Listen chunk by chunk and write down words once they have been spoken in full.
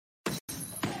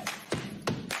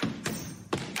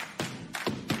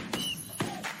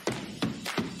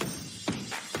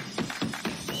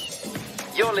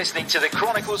You're listening to the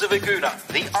Chronicles of Aguna,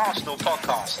 the Arsenal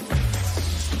podcast.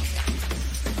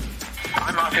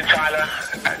 I'm Martin Tyler,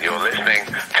 and you're listening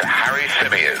to Harry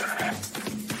Symeou.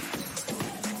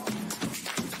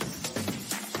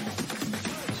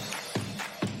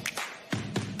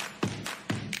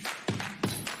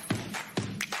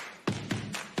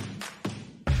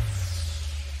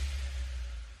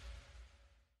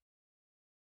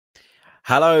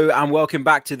 Hello and welcome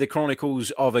back to the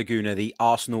Chronicles of Aguna, the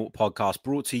Arsenal podcast,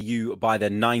 brought to you by the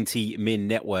 90 Min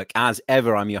Network. As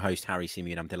ever, I'm your host, Harry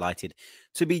Symeou, and I'm delighted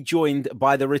to be joined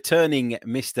by the returning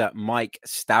Mr. Mike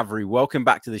Stavrou. Welcome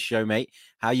back to the show, mate.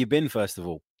 How you been, first of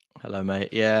all? Hello, mate.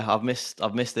 Yeah, I've missed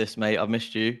this, mate. I've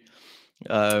missed you.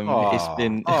 It's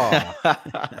been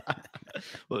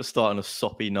let's start on a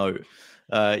soppy note.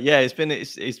 It's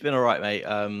been all right, mate.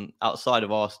 Outside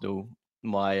of Arsenal,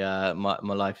 my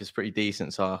life is pretty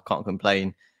decent, so I can't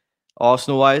complain.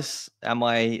 Arsenal wise, am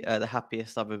I the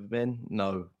happiest I've ever been?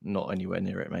 No, not anywhere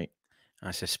near it, mate.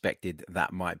 I suspected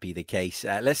that might be the case.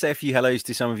 Let's say a few hellos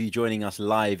to some of you joining us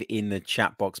live in the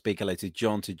chat box. Big hello to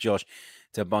John, to Josh,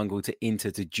 to Bungle, to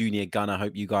Inter, to Junior Gunner.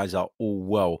 Hope you guys are all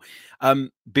well.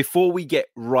 Before we get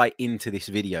right into this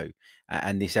video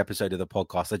and this episode of the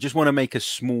podcast, I just want to make a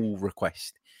small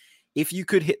request. If you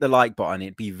could hit the like button,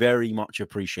 it'd be very much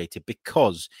appreciated,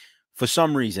 because for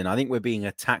some reason, I think we're being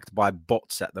attacked by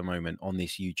bots at the moment on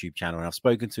this YouTube channel. And I've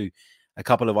spoken to a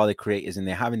couple of other creators and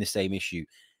they're having the same issue.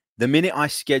 The minute I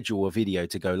schedule a video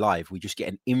to go live, we just get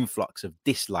an influx of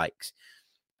dislikes,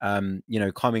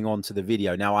 coming onto the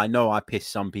video. Now, I know I piss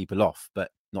some people off,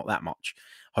 but not that much,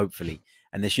 hopefully.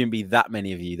 And there shouldn't be that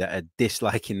many of you that are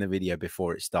disliking the video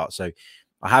before it starts. So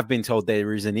I have been told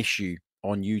there is an issue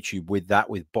on YouTube with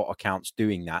bot accounts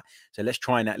doing that. So let's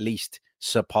try and at least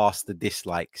surpass the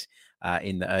dislikes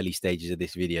in the early stages of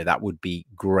this video. That would be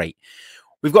great.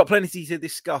 We've got plenty to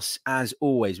discuss. As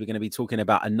always, we're going to be talking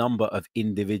about a number of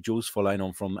individuals following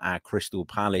on from our Crystal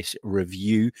Palace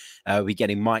review. We're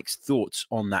getting Mike's thoughts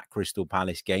on that Crystal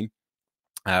Palace game.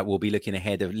 We'll be looking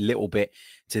ahead a little bit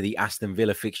to the Aston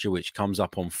Villa fixture, which comes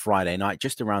up on Friday night,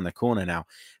 just around the corner now,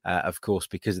 of course,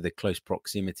 because of the close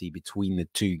proximity between the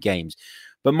two games.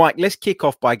 But Mike, let's kick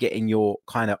off by getting your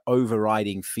kind of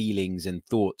overriding feelings and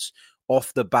thoughts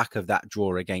off the back of that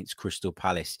draw against Crystal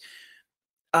Palace.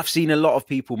 I've seen a lot of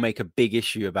people make a big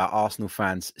issue about Arsenal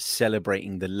fans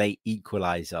celebrating the late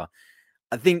equaliser.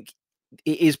 I think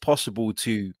it is possible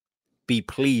to be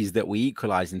pleased that we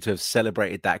equalised and to have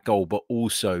celebrated that goal, but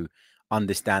also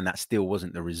understand that still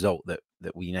wasn't the result that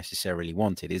we necessarily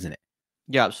wanted, isn't it?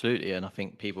 Yeah, absolutely. And I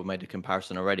think people made a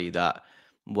comparison already that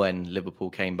when Liverpool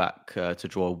came back to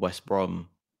draw West Brom,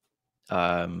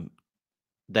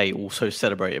 they also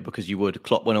celebrated because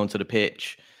Klopp went onto the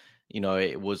pitch.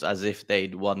 It was as if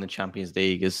they'd won the Champions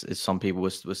League, as some people were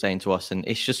saying to us. And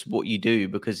it's just what you do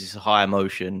because it's a high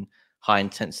emotion, high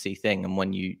intensity thing. And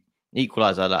when you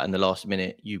equalize like that in the last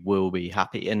minute, you will be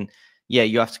happy. And yeah,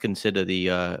 you have to consider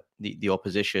the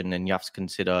opposition, and you have to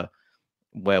consider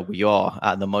where we are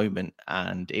at the moment.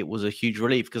 And it was a huge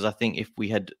relief, because I think if we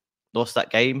had lost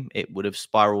that game, it would have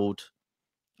spiraled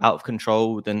out of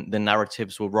control. Then the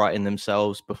narratives were writing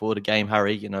themselves before the game,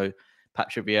 Harry.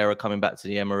 Patrick Vieira coming back to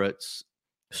the Emirates,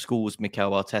 schools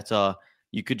Mikel Arteta.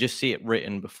 You could just see it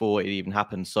written before it even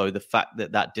happened. So the fact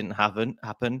that didn't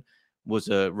happen was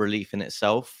a relief in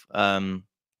itself.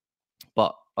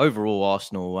 But overall,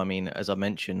 Arsenal, I mean, as I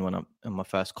mentioned when I'm in my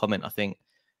first comment, I think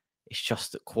it's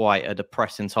just quite a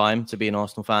depressing time to be an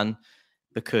Arsenal fan,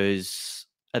 because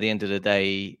at the end of the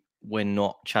day, we're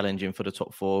not challenging for the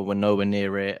top four. We're nowhere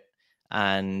near it,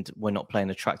 and we're not playing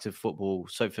attractive football.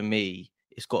 So for me,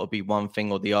 it's got to be one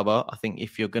thing or the other. I think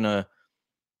if you're going to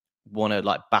want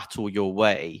to battle your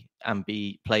way and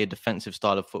play a defensive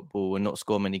style of football and not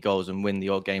score many goals and win the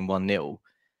odd game 1-0,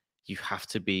 you have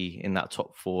to be in that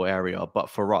top four area. But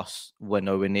for us, we're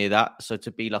nowhere near that. So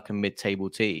to be like a mid-table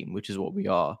team, which is what we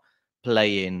are,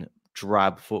 playing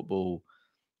drab football,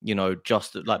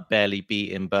 just barely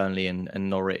beating Burnley and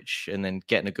Norwich, and then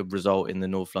getting a good result in the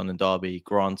North London derby,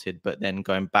 granted, but then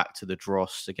going back to the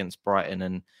dross against Brighton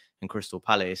and Crystal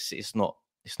Palace, it's not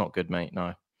good, mate.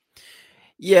 No.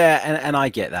 Yeah, and I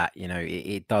get that.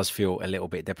 It does feel a little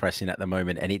bit depressing at the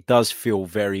moment, and it does feel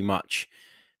very much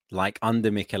like under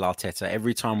Mikel Arteta,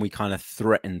 every time we kind of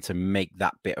threaten to make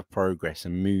that bit of progress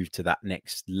and move to that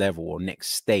next level or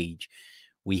next stage,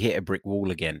 we hit a brick wall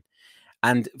again.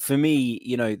 And for me,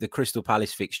 the Crystal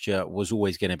Palace fixture was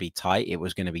always going to be tight. It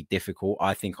was going to be difficult.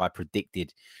 I think I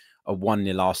predicted a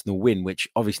 1-0 Arsenal win, which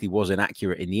obviously wasn't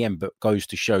accurate in the end, but goes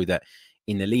to show that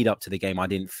in the lead up to the game, I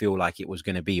didn't feel like it was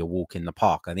going to be a walk in the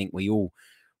park. I think we all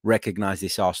recognise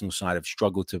this Arsenal side have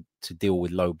struggled to deal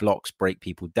with low blocks, break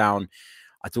people down.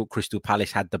 I thought Crystal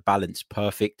Palace had the balance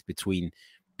perfect between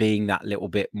being that little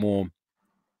bit more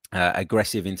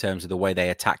aggressive in terms of the way they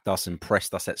attacked us and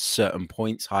pressed us at certain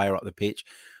points higher up the pitch,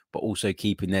 but also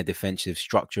keeping their defensive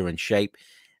structure and shape.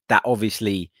 That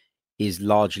obviously is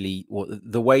largely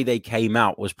the way they came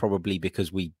out was probably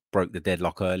because we broke the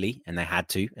deadlock early and they had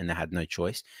to, and they had no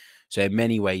choice. So in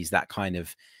many ways that kind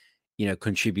of,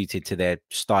 contributed to their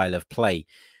style of play.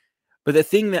 But the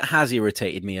thing that has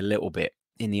irritated me a little bit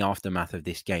in the aftermath of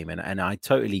this game, and I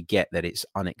totally get that it's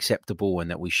unacceptable and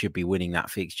that we should be winning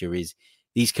that fixture, is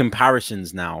these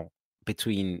comparisons now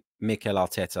between Mikel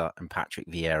Arteta and Patrick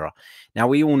Vieira. Now,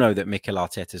 we all know that Mikel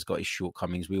Arteta's got his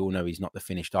shortcomings. We all know he's not the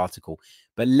finished article.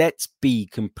 But let's be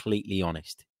completely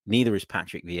honest. Neither is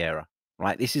Patrick Vieira,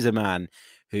 right? This is a man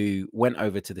who went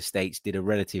over to the States, did a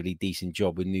relatively decent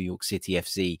job with New York City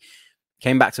FC,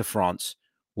 came back to France,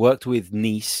 worked with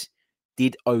Nice,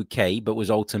 did okay, but was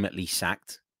ultimately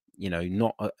sacked,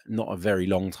 not a very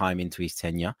long time into his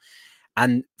tenure.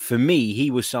 And for me, he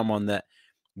was someone that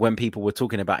when people were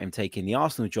talking about him taking the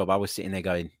Arsenal job, I was sitting there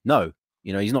going, no,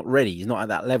 he's not ready. He's not at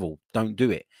that level. Don't do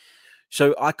it.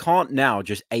 So I can't now,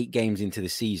 just 8 games into the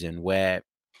season where,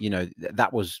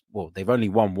 they've only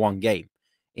won 1 game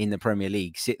in the Premier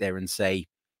League, sit there and say,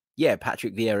 yeah,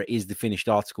 Patrick Vieira is the finished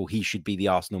article. He should be the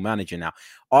Arsenal manager now.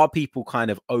 Are people kind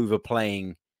of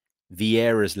overplaying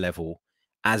Vieira's level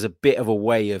as a bit of a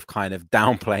way of kind of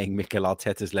downplaying Mikel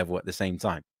Arteta's level at the same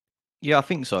time? Yeah, I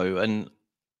think so. And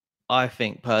I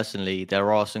think personally,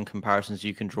 there are some comparisons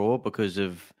you can draw because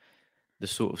of the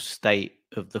sort of state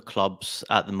of the clubs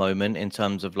at the moment in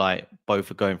terms of like both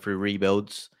are going through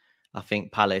rebuilds. I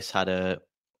think Palace had a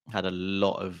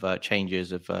lot of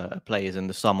changes of players in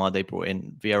the summer.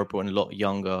 Vieira brought in a lot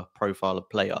younger profile of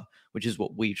player, which is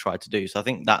what we tried to do. So I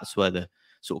think that's where the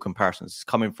sort of comparisons is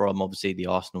coming from. Obviously, the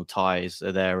Arsenal ties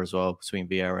are there as well between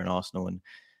Vieira and Arsenal, and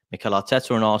Mikel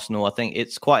Arteta and Arsenal. I think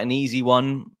it's quite an easy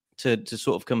one to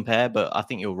sort of compare, but I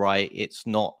think you're right. It's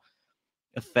not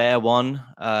a fair one.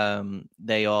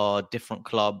 They are different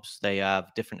clubs. They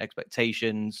have different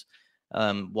expectations.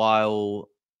 While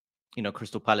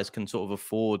Crystal Palace can sort of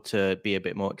afford to be a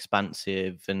bit more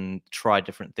expansive and try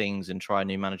different things and try a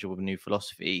new manager with a new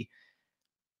philosophy,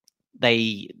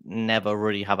 they never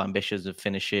really have ambitions of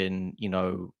finishing,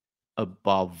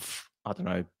 above,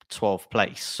 12th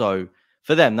place. So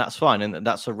for them, that's fine. And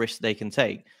that's a risk they can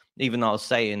take. Even though I was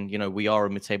saying, we are a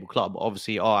mid-table club,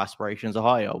 obviously our aspirations are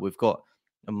higher. We've got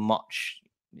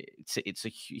it's a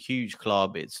huge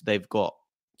club. They've got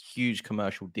huge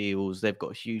commercial deals. They've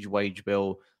got a huge wage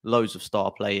bill, loads of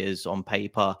star players on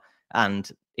paper, and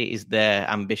it is their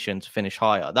ambition to finish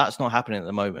higher. That's not happening at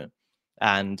the moment.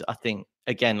 And I think,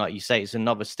 again, like you say, it's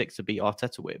another stick to beat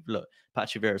Arteta with. Look,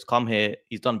 Patrick Vieira's come here.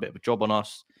 He's done a bit of a job on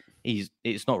us.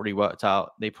 It's not really worked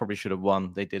out. They probably should have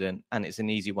won. They didn't. And it's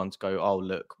an easy one to go, oh,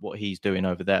 look what he's doing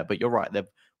over there. But you're right. They've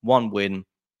 1 win.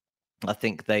 I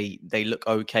think they look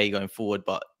okay going forward,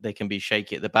 but they can be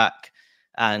shaky at the back.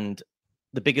 And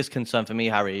the biggest concern for me,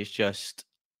 Harry, is just,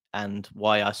 and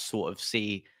why I sort of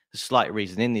see the slight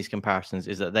reason in these comparisons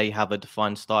is that they have a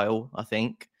defined style, I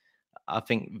think. I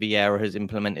think Vieira has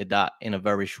implemented that in a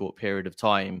very short period of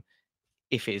time.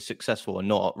 If it is successful or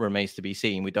not remains to be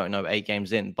seen. We don't know 8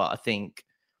 games in, but I think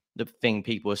the thing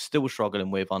people are still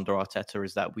struggling with under Arteta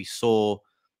is that we saw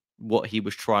what he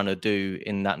was trying to do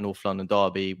in that North London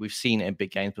derby. We've seen it in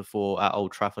big games before at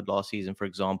Old Trafford last season, for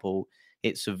example.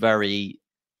 It's a very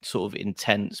sort of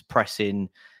intense pressing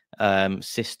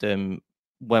system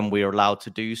when we're allowed to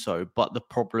do so. But the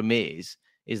problem is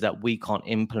that we can't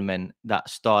implement that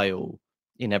style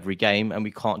in every game, and we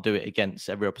can't do it against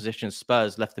every opposition.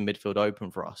 Spurs left the midfield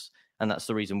open for us, and that's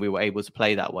the reason we were able to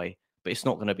play that way. But it's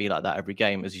not going to be like that every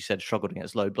game. As you said, struggled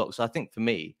against low blocks. So I think for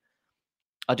me,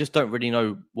 I just don't really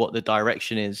know what the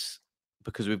direction is,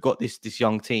 because we've got this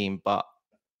young team, but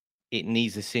it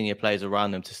needs the senior players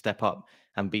around them to step up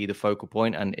and be the focal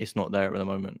point, and it's not there at the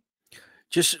moment.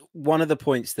 Just one of the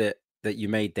points that you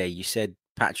made there, you said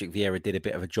Patrick Vieira did a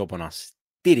bit of a job on us.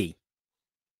 Did he?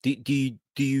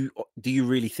 Do you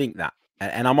really think that?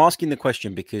 And I'm asking the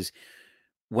question because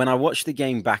when I watched the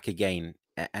game back again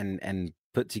and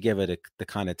put together the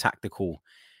kind of tactical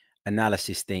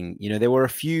analysis thing, there were a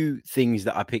few things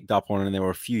that I picked up on, and there were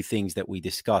a few things that we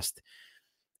discussed.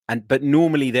 But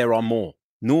normally there are more.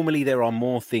 Normally there are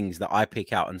more things that I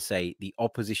pick out and say the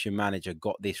opposition manager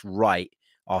got this right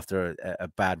after a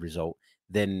bad result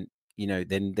than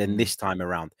this time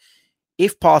around.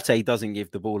 If Partey doesn't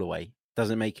give the ball away,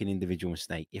 doesn't make an individual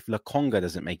mistake, if Lokonga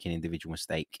doesn't make an individual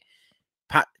mistake,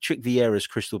 Patrick Vieira's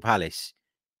Crystal Palace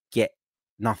get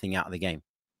nothing out of the game.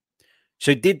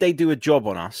 So did they do a job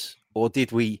on us, or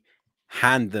did we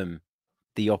hand them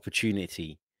the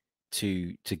opportunity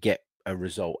to get a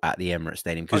result at the Emirates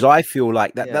Stadium? Because I feel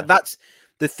like that's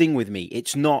the thing with me.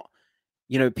 It's not,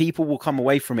 people will come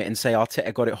away from it and say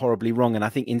Arteta got it horribly wrong. And I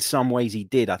think in some ways he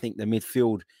did. I think the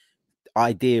midfield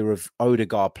idea of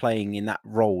Ødegaard playing in that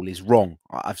role is wrong.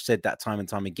 I've said that time and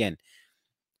time again.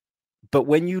 But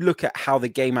when you look at how the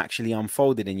game actually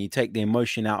unfolded and you take the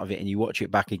emotion out of it and you watch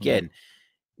it back again,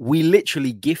 we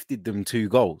literally gifted them 2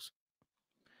 goals.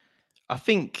 I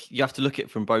think you have to look at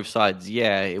it from both sides.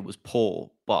 Yeah, it was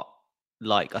poor, but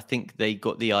I think they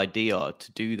got the idea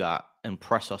to do that and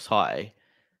press us high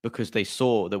because they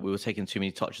saw that we were taking too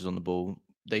many touches on the ball.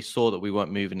 They saw that we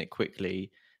weren't moving it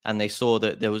quickly, and they saw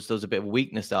that there was a bit of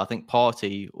weakness there. I think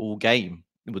Partey all game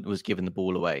was giving the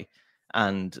ball away,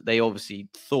 and they obviously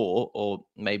thought, or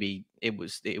maybe it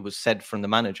was said from the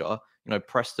manager,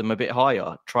 press them a bit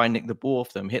higher, try and nick the ball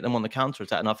off them, hit them on the counter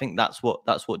attack, and I think that's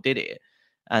what did it.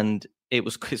 And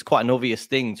it's quite an obvious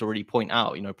thing to really point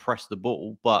out, press the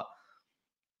ball, but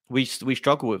we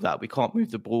struggle with that. We can't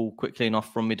move the ball quickly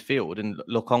enough from midfield. And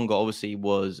Lokonga obviously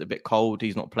was a bit cold.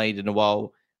 He's not played in a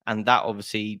while. And that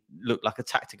obviously looked like a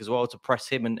tactic as well to press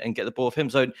him and get the ball off him.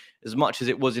 So as much as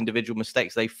it was individual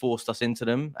mistakes, they forced us into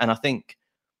them. And I think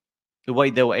the way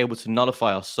they were able to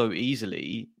nullify us so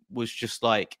easily was just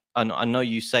and I know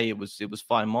you say it was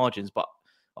fine margins, but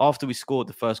after we scored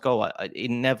the first goal,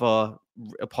 it never,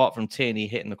 apart from Tierney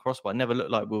hitting the crossbar, it never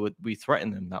looked like we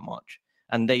threatened them that much.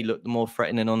 And they looked more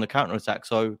threatening on the counter-attack.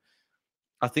 So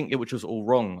I think it was just all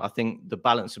wrong. I think the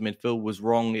balance of midfield was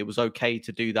wrong. It was okay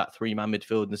to do that 3-man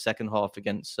midfield in the second half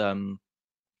against I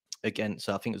think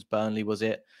it was Burnley, was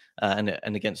it? And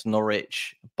against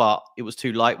Norwich. But it was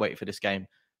too lightweight for this game.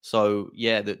 So,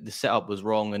 yeah, the setup was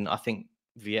wrong. And I think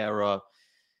Vieira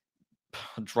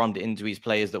drummed it into his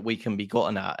players that we can be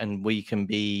gotten at and we can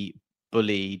be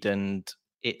bullied, and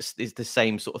it's the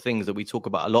same sort of things that we talk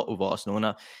about a lot with Arsenal.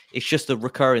 And it's just a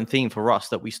recurring theme for us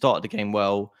that we started the game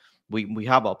well. We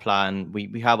have our plan.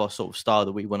 We have our sort of style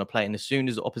that we want to play. And as soon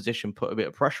as the opposition put a bit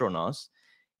of pressure on us,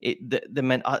 I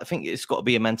think it's got to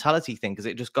be a mentality thing, because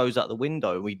it just goes out the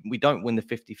window. We don't win the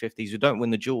 50-50s. We don't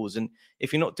win the duels. And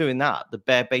if you're not doing that, the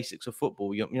bare basics of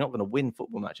football, you're not going to win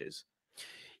football matches.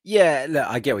 Yeah, look,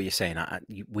 I get what you're saying.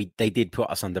 They did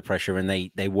put us under pressure, and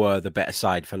they were the better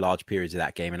side for large periods of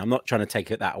that game. And I'm not trying to take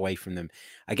that away from them.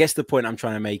 I guess the point I'm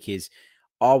trying to make is,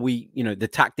 are we, the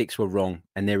tactics were wrong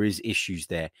and there is issues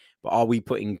there, but are we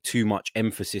putting too much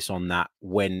emphasis on that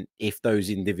when, if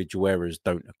those individual errors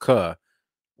don't occur,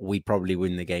 we probably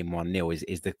win the game 1-0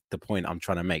 is the point I'm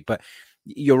trying to make. But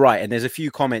you're right. And there's a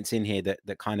few comments in here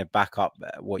that kind of back up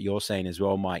what you're saying as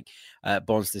well, Mike.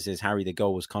 Bonster says, Harry, the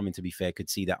goal was coming, to be fair.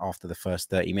 Could see that after the first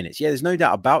 30 minutes. Yeah, there's no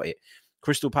doubt about it.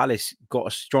 Crystal Palace got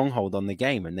a stronghold on the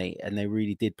game, and they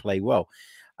really did play well.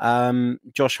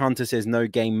 Josh Hunter says, no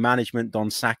game management.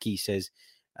 Don Saki says,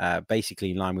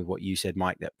 basically in line with what you said,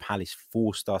 Mike, that Palace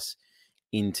forced us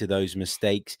into those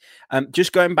mistakes.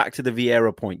 Just going back to the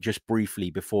Vieira point just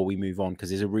briefly before we move on, because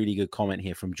there's a really good comment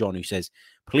here from John who says,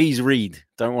 please read.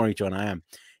 Don't worry, John, I am.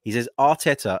 He says,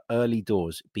 Arteta early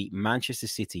doors beat Manchester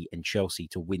City and Chelsea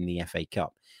to win the FA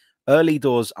Cup. Early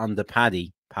doors under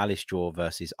Paddy, Palace draw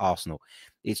versus Arsenal.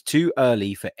 It's too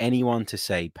early for anyone to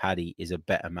say Paddy is a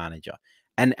better manager.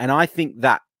 And I think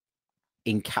that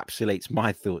encapsulates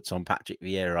my thoughts on Patrick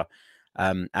Vieira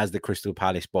as the Crystal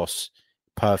Palace boss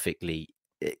perfectly.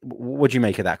 What do you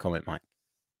make of that comment, Mike?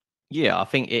 Yeah, I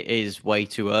think it is way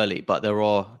too early, but there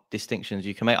are distinctions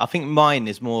you can make. I think mine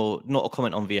is more not a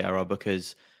comment on Vieira,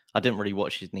 because I didn't really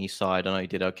watch his knee side. I know he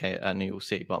did okay at New York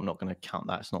City, but I'm not going to count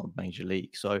that. It's not a major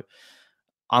league. So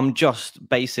I'm just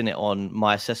basing it on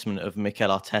my assessment of Mikel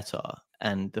Arteta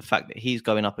and the fact that he's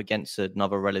going up against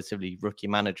another relatively rookie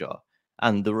manager.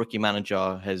 And the rookie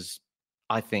manager has,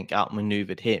 I think,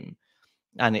 outmaneuvered him.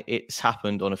 And it's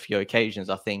happened on a few occasions.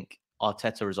 I think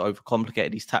Arteta has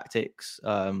overcomplicated his tactics.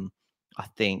 I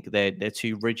think they're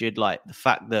too rigid. Like the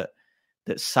fact that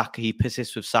Saka, he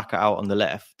persists with Saka out on the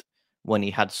left when he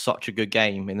had such a good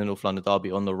game in the North London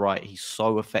derby on the right. He's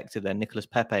so effective there. Nicolas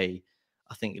Pepe,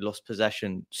 I think he lost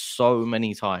possession so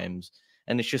many times.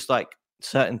 And it's just like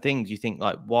certain things you think,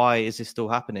 like, why is this still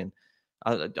happening?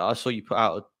 I saw you put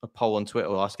out a poll on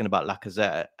Twitter asking about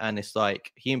Lacazette, and it's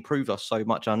like he improved us so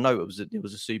much. I know it was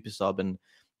a super sub and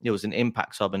it was an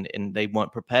impact sub, and they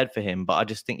weren't prepared for him. But I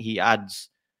just think he adds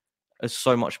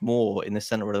so much more in the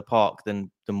center of the park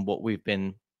than what we've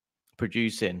been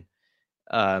producing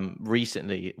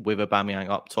recently with Aubameyang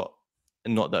up top.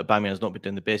 not that Aubameyang's not been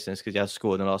doing the business because he has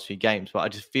scored in the last few games, but I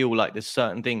just feel like there's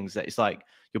certain things that it's like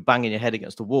you're banging your head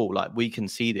against the wall. Like, we can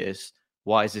see this.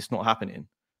 Why is this not happening?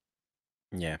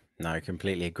 Yeah, no, I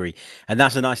completely agree. And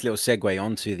that's a nice little segue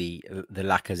onto the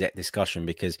Lacazette discussion,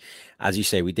 because as you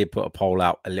say, we did put a poll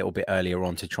out a little bit earlier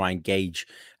on to try and gauge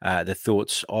the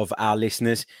thoughts of our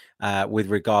listeners with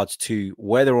regards to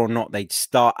whether or not they'd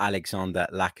start Alexander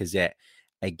Lacazette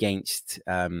against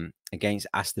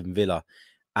Aston Villa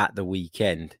at the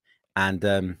weekend.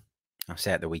 And I'll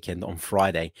say at the weekend, on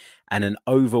Friday, and an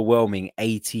overwhelming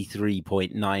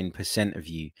 83.9% of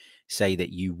you say that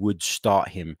you would start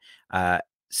him.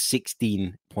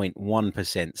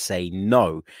 16.1% say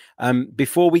no.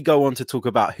 Before we go on to talk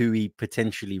about who he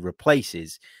potentially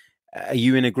replaces, are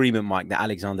you in agreement, Mike, that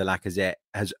Alexander Lacazette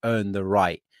has earned the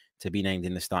right to be named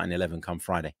in the starting 11 come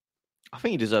Friday? I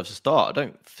think he deserves to start. I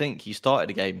don't think he started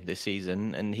a game this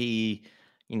season, and he,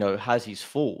 has his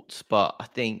faults. But I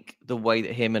think the way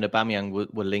that him and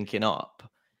Aubameyang were linking up,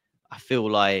 I feel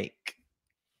like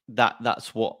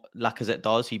that's what Lacazette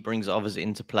does. He brings others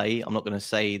into play. I'm not going to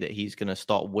say that he's going to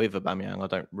start with Aubameyang. I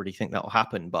don't really think that will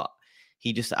happen, but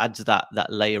he just adds that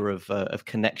layer of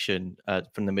connection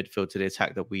from the midfield to the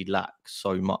attack that we lack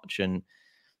so much. And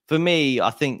for me, I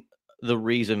think the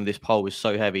reason this poll is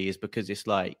so heavy is because it's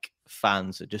like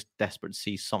fans are just desperate to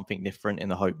see something different in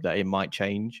the hope that it might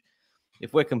change.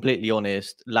 If we're completely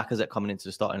honest, Lacazette coming into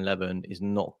the starting 11 is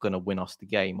not going to win us the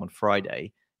game on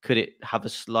Friday. Could it have a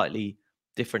slightly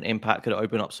different impact? Could it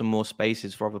open up some more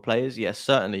spaces for other players? Yes,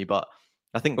 certainly. But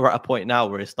I think we're at a point now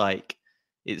where it's like,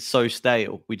 it's so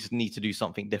stale. We just need to do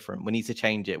something different. We need to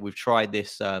change it. We've tried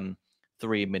this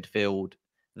three in midfield.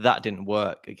 That didn't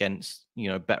work against,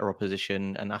 better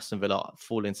opposition, and Aston Villa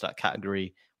fall into that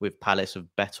category with Palace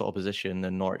of better opposition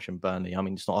than Norwich and Burnley. I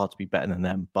mean, it's not hard to be better than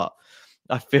them, but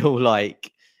I feel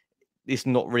like it's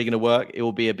not really going to work. It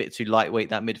will be a bit too lightweight,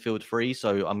 that midfield three.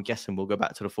 So I'm guessing we'll go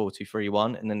back to the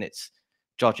 4-2-3-1, and then it's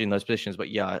judging those positions. But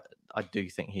yeah, I do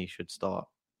think he should start.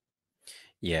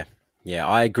 Yeah,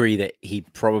 I agree that he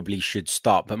probably should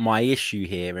start. But my issue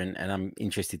here, and I'm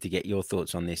interested to get your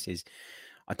thoughts on this, is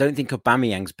I don't think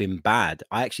Aubameyang's been bad.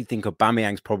 I actually think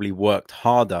Aubameyang's probably worked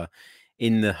harder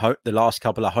in the last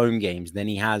couple of home games than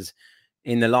he has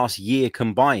in the last year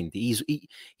combined.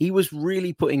 He was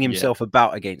really putting himself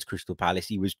about against Crystal Palace.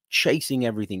 He was chasing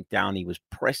everything down. He was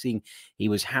pressing. He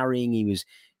was harrying. He was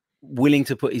willing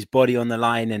to put his body on the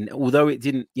line. And although it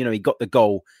didn't, he got the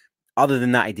goal, other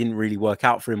than that, it didn't really work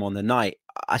out for him on the night.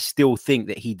 I still think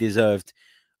that he deserved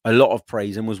a lot of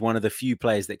praise and was one of the few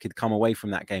players that could come away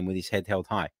from that game with his head held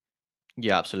high.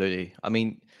 Yeah, absolutely. I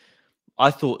mean, I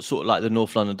thought sort of like the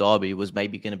North London derby was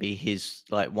maybe going to be his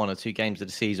like one or two games of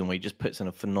the season where he just puts in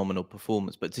a phenomenal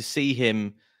performance. But to see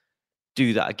him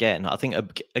do that again, I think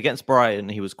against Brighton,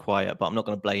 he was quiet, but I'm not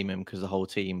going to blame him because the whole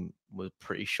team was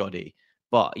pretty shoddy.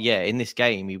 But yeah, in this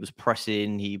game, he was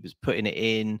pressing, he was putting it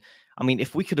in. I mean,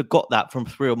 if we could have got that from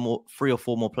three or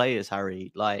four more players,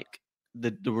 Harry, like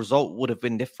the result would have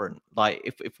been different. Like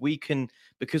if we can,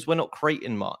 because we're not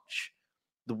creating much,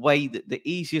 the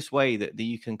easiest way that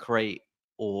you can create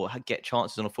or get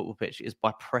chances on a football pitch is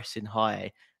by pressing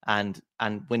high and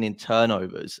winning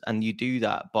turnovers. And you do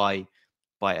that by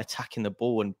attacking the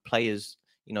ball, and players,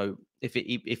 if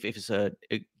it's a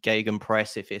Gegen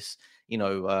press, if it's,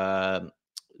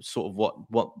 sort of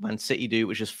what Man City do,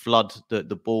 which is flood the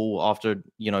ball after,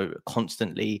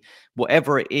 constantly,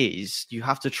 whatever it is, you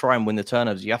have to try and win the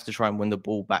turnovers. You have to try and win the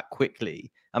ball back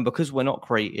quickly. And because we're not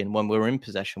creating when we're in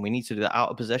possession, we need to do that out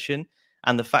of possession.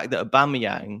 And the fact that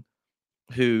Aubameyang,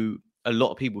 who a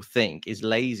lot of people think is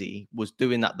lazy, was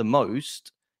doing that the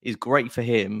most is great for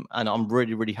him. And I'm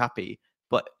really, really happy.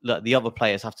 But look, the other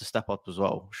players have to step up as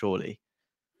well, surely.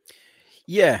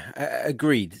 Yeah,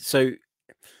 agreed. So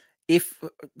if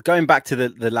going back to the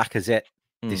Lacazette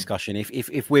discussion,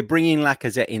 if we're bringing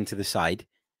Lacazette into the side,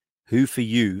 who for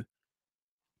you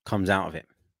comes out of it?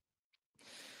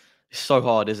 It's so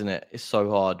hard, isn't it? It's so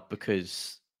hard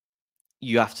because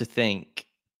you have to think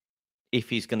if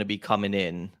he's going to be coming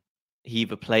in, he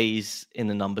either plays in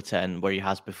the number 10 where he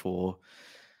has before.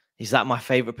 Is that my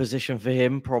favorite position for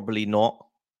him? Probably not.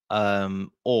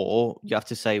 Or you have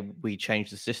to say we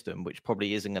change the system, which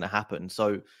probably isn't going to happen.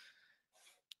 So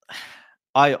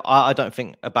I don't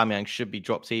think Aubameyang should be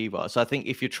dropped either. So I think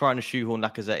if you're trying to shoehorn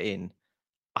Lacazette in,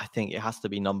 I think it has to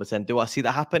be number 10. Do I see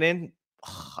that happening?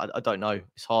 I don't know.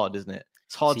 It's hard, isn't it?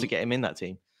 It's hard to get him in that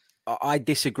team. I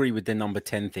disagree with the number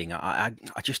 10 thing. I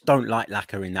just don't like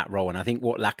Laka in that role. And I think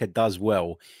what Laka does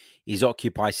well is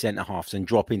occupy centre halves and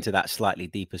drop into that slightly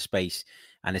deeper space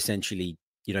and essentially,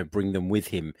 bring them with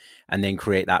him and then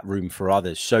create that room for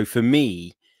others. So for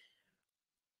me,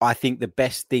 I think the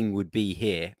best thing would be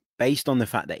here, based on the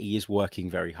fact that he is working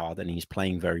very hard and he's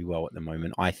playing very well at the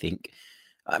moment. I think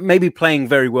maybe playing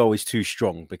very well is too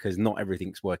strong because not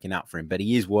everything's working out for him, but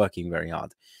he is working very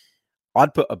hard.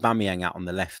 I'd put Aubameyang out on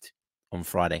the left on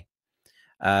Friday.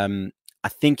 I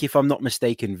think, if I'm not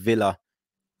mistaken, Villa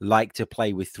like to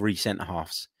play with 3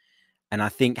 centre-halves. And I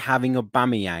think having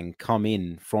Aubameyang come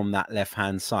in from that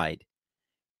left-hand side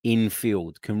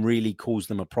infield can really cause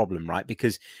them a problem, right?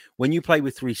 Because when you play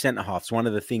with 3 centre-halves, one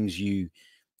of the things you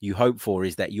hope for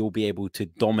is that you'll be able to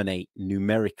dominate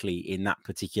numerically in that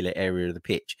particular area of the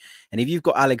pitch. And if you've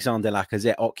got Alexander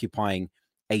Lacazette occupying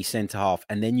a centre-half,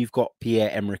 and then you've got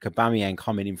Pierre-Emerick Aubameyang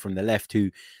coming in from the left,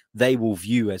 who they will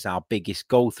view as our biggest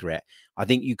goal threat, I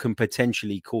think you can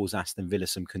potentially cause Aston Villa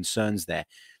some concerns there.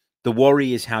 The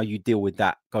worry is how you deal with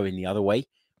that going the other way.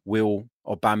 Will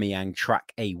Aubameyang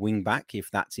track a wing-back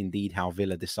if that's indeed how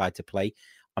Villa decide to play?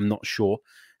 I'm not sure.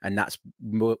 And that's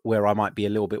where I might be a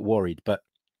little bit worried. But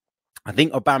I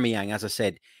think Aubameyang, as I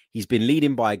said, he's been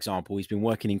leading by example. He's been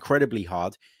working incredibly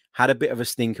hard, had a bit of a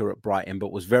stinker at Brighton,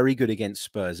 but was very good against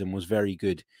Spurs and was very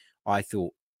good, I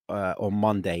thought, on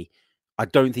Monday. I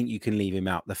don't think you can leave him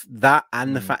out. The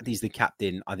fact he's the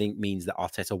captain, I think, means that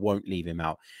Arteta won't leave him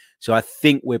out. So I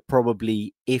think we're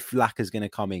probably, if Laka's going to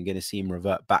come in, going to see him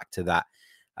revert back to that,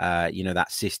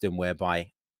 that system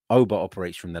whereby Oba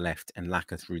operates from the left and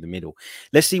Laka through the middle.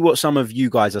 Let's see what some of you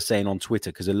guys are saying on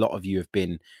Twitter, because a lot of you have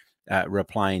been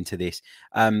replying to this.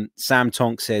 Sam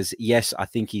Tonk says, yes, I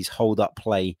think he's hold up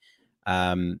play.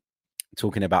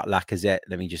 Talking about Lacazette,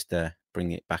 let me just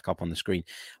bring it back up on the screen.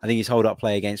 I think his hold up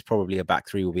play against probably a back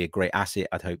three will be a great asset.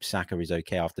 I'd hope Saka is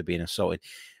okay after being assaulted.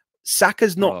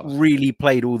 Saka's not really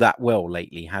played all that well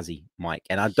lately, has he, Mike?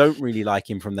 And I don't really like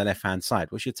him from the left-hand side.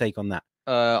 What's your take on that?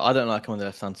 I don't like him on the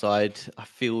left-hand side. I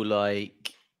feel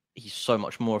like he's so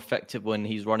much more effective when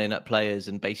he's running at players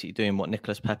and basically doing what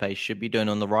Nicolas Pepe should be doing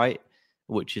on the right,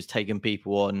 which is taking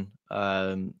people on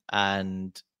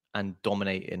and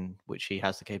dominating, which he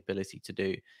has the capability to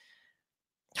do.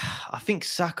 I think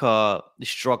Saka is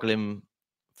struggling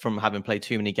from having played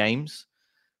too many games.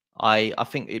 I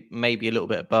think it may be a little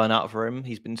bit of burnout for him.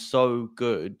 He's been so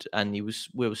good, and we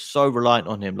were so reliant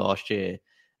on him last year.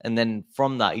 And then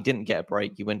from that, he didn't get a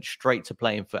break. He went straight to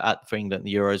playing for England,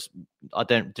 the Euros. I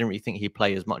didn't really think he'd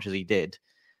play as much as he did.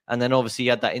 And then obviously he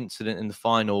had that incident in the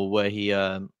final where he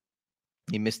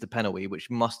missed the penalty, which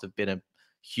must have been a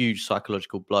huge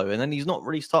psychological blow. And then he's not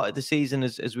really started the season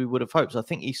as we would have hoped. So I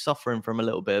think he's suffering from a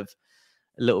little bit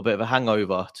of a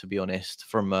hangover, to be honest,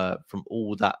 from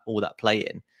all that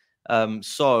playing.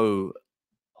 So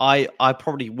I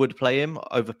probably would play him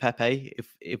over Pepe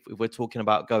if we're talking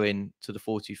about going to the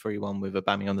 4-2-3-1 with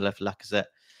Aubameyang on the left, Lacazette.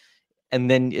 And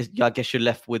then I guess you're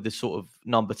left with the sort of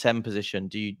number 10 position.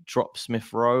 Do you drop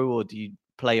Smith Rowe or do you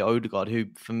play Ødegaard, who,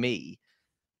 for me,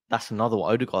 that's another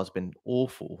one. Ødegaard's been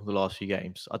awful the last few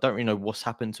games. I don't really know what's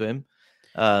happened to him.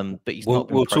 But he's not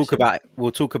been impressive.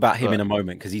 We'll talk about him in a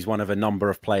moment, because he's one of a number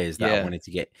of players that I wanted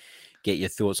to get your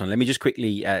thoughts on. Let me just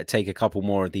quickly take a couple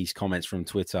more of these comments from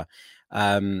Twitter.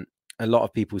 A lot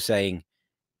of people saying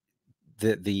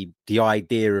that the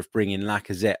idea of bringing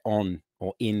Lacazette on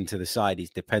or into the side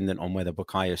is dependent on whether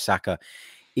Bukayo Saka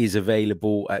is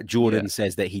available. Jordan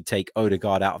says that he'd take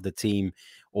Ødegaard out of the team,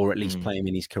 or at least play him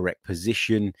in his correct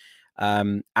position.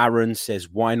 Aaron says,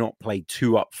 why not play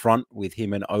 2 up front with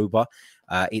him and Oba?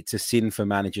 It's a sin for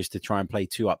managers to try and play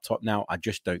 2 up top now. I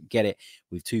just don't get it.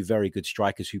 With 2 very good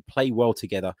strikers who play well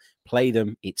together, play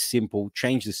them. It's simple.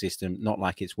 Change the system. Not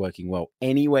like it's working well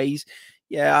anyways.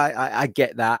 Yeah, I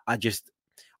get that.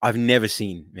 I've never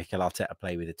seen Mikel Arteta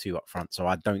play with a 2 up front, so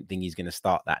I don't think he's going to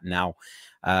start that now.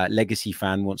 Legacy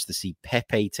fan wants to see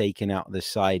Pepe taken out of the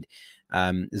side.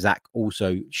 Zach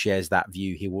also shares that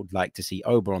view. He would like to see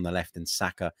Oba on the left and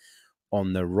Saka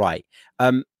on the right.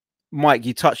 Mike,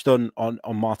 you touched on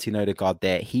Martin Ødegaard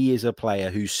there. He is a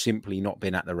player who's simply not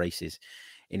been at the races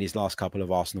in his last couple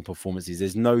of Arsenal performances.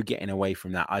 There's no getting away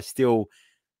from that. I still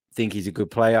think he's a good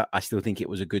player. I still think it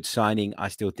was a good signing. I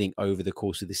still think over the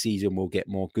course of the season, we'll get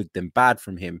more good than bad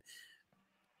from him.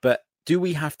 But do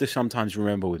we have to sometimes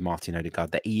remember with Martin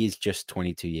Ødegaard that he is just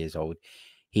 22 years old?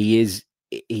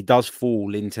 He does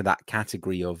fall into that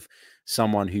category of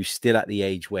someone who's still at the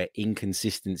age where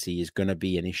inconsistency is going to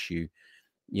be an issue,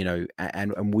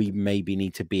 and we maybe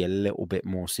need to be a little bit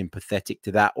more sympathetic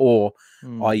to that. Or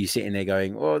are you sitting there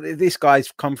going, well, this guy's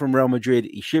come from Real Madrid,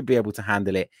 he should be able to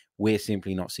handle it. We're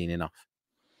simply not seeing enough.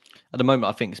 At the moment,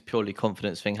 I think it's purely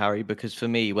confidence thing, Harry, because for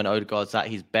me, when Ødegaard's at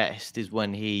his best is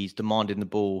when he's demanding the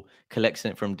ball, collecting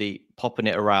it from deep, popping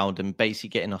it around and basically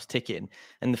getting us ticking.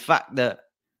 And the fact that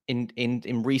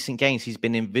in recent games, he's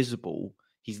been invisible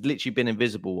He's literally been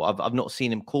invisible. I've not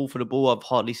seen him call for the ball. I've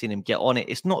hardly seen him get on it.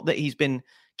 It's not that he's been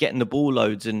getting the ball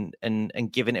loads and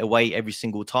giving it away every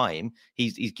single time.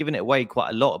 He's giving it away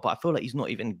quite a lot, but I feel like he's not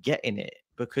even getting it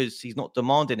because he's not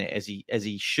demanding it as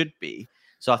he should be.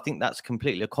 So I think that's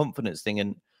completely a confidence thing.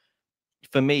 And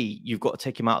for me, you've got to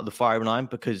take him out of the firing line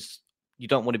because you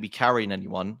don't want to be carrying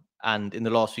anyone. And in the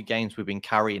last few games, we've been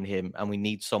carrying him, and we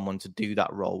need someone to do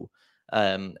that role.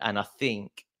 And I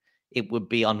think it would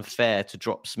be unfair to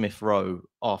drop Smith Rowe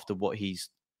after what he's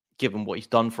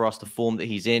done for us, the form that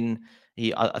he's in.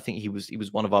 I think he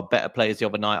was one of our better players the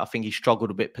other night. I think he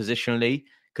struggled a bit positionally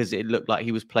because it looked like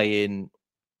he was playing.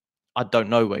 I don't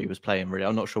know where he was playing really.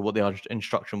 I'm not sure what the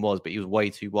instruction was, but he was way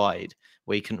too wide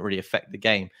where he couldn't really affect the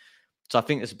game. So I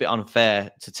think it's a bit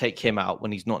unfair to take him out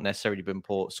when he's not necessarily been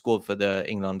scored for the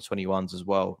England 21s as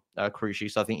well, crucially.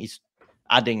 So I think he's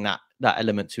adding that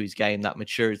element to his game, that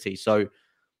maturity. So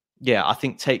yeah, I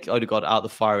think take Ødegaard out of the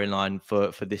firing line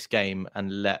for this game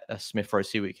and let Smith Rowe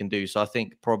see what he can do. So I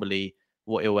think probably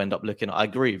what he'll end up looking at. I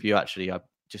agree with you, actually. I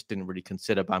just didn't really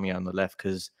consider Aubameyang on the left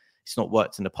because it's not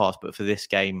worked in the past. But for this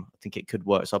game, I think it could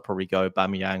work. So I'll probably go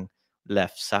Aubameyang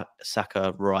left,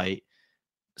 Saka right,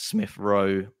 Smith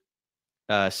Rowe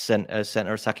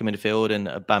center attacking midfield, and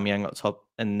Aubameyang up top,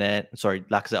 and then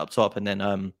Lacazette up top, and then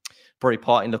probably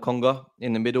Partey Lokonga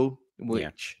in the middle,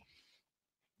 which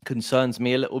concerns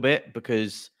me a little bit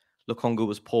because Lokonga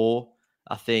was poor.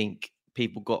 I think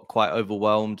people got quite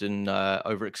overwhelmed and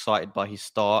overexcited by his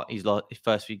start, his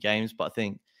first few games. But I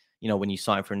think, when you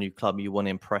sign for a new club, you want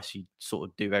to impress, you sort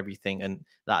of do everything, and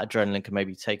that adrenaline can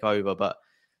maybe take over. But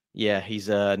yeah, he's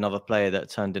another player that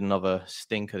turned in another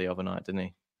stinker the other night, didn't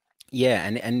he? Yeah,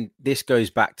 and this goes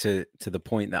back to the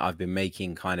point that I've been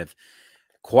making kind of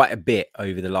quite a bit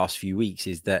over the last few weeks,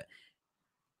 is that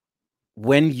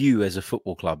when you as a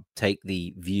football club take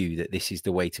the view that this is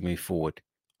the way to move forward,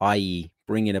 i.e.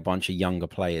 bring in a bunch of younger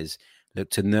players, look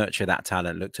to nurture that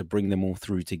talent, look to bring them all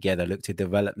through together, look to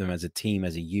develop them as a team,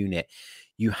 as a unit,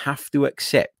 you have to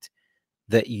accept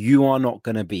that you are not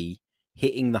going to be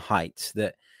hitting the heights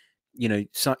that,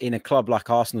 in a club like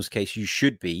Arsenal's case, you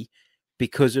should be,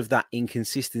 because of that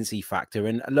inconsistency factor.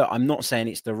 And look, I'm not saying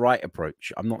it's the right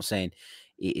approach. I'm not saying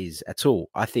it is at all.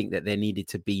 I think that there needed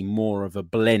to be more of a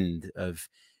blend of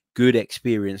good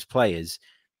experienced players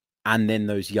and then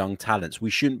those young talents.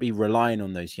 We shouldn't be relying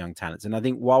on those young talents. And I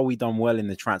think while we've done well in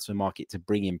the transfer market to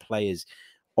bring in players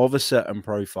of a certain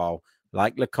profile,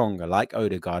 like Lokonga, like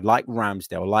Ødegaard, like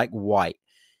Ramsdale, like White,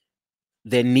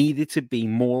 there needed to be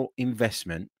more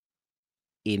investment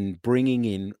in bringing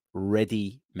in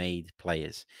ready-made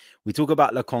players. We talk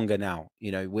about Lokonga now.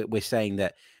 We're saying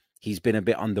that he's been a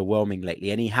bit underwhelming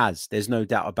lately, and he has. There's no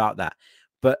doubt about that.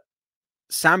 But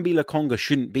Sambi Lokonga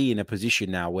shouldn't be in a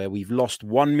position now where we've lost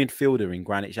one midfielder in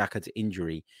Granit Xhaka to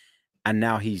injury, and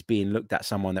now he's being looked at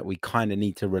someone that we kind of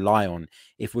need to rely on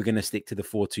if we're going to stick to the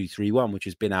 4-2-3-1, which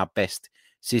has been our best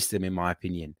system, in my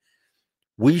opinion.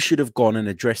 We should have gone and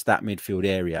addressed that midfield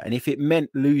area. And if it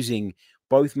meant losing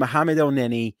both Mohamed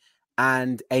Elneny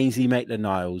and Ainsley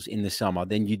Maitland-Niles in the summer,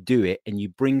 then you do it and you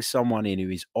bring someone in who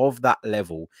is of that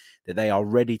level that they are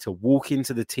ready to walk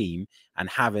into the team and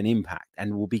have an impact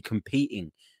and will be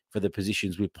competing for the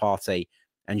positions with Partey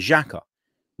and Xhaka.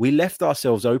 We left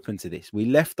ourselves open to this. We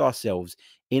left ourselves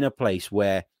in a place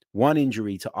where one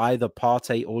injury to either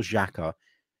Partey or Xhaka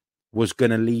was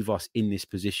going to leave us in this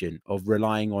position of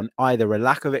relying on either a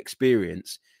lack of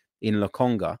experience in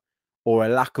Lokonga or a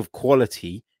lack of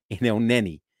quality in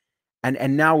Elneny.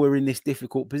 And now we're in this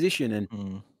difficult position.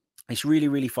 And it's really,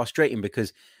 really frustrating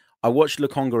because I watched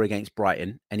Lokonga against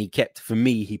Brighton and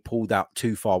he pulled out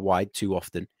too far wide too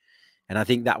often. And I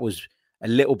think that was a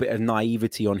little bit of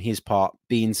naivety on his part,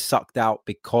 being sucked out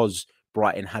because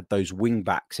Brighton had those wing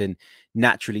backs. And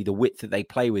naturally, the width that they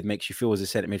play with makes you feel as a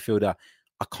centre midfielder,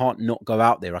 I can't not go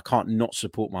out there. I can't not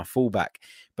support my fullback.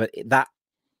 But that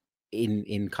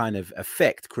in kind of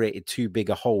effect created too big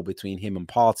a hole between him and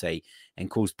Partey and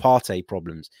caused Partey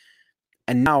problems.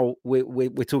 And now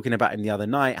we're talking about him the other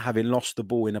night, having lost the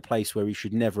ball in a place where he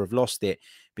should never have lost it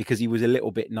because he was a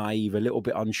little bit naive, a little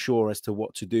bit unsure as to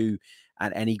what to do.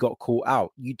 And he got caught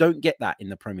out. You don't get that in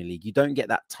the Premier League. You don't get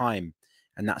that time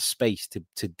and that space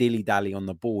to dilly-dally on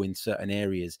the ball in certain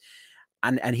areas.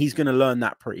 And he's going to learn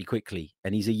that pretty quickly.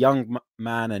 And he's a young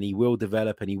man and he will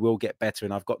develop and he will get better.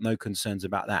 And I've got no concerns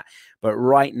about that. But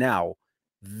right now,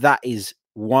 that is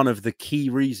one of the key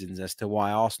reasons as to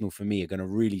why Arsenal, for me, are going to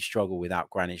really struggle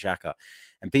without Granit Xhaka.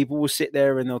 And people will sit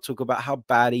there and they'll talk about how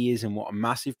bad he is and what a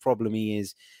massive problem he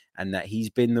is. And that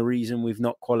he's been the reason we've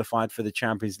not qualified for the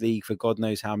Champions League for God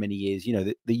knows how many years.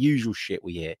 The usual shit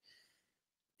we hear.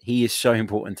 he is so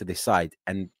important to this side.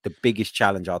 And the biggest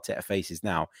challenge Arteta faces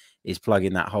now is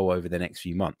plugging that hole over the next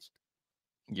few months.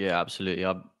 Yeah, absolutely.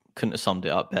 I couldn't have summed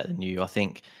it up better than you. I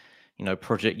think,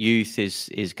 Project Youth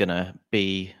is going to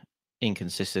be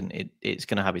inconsistent. It's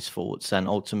going to have its faults. And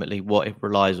ultimately, what it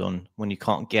relies on when you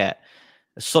can't get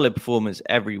a solid performance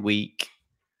every week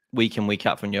in, week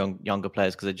out from younger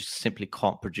players, because they just simply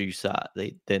can't produce that.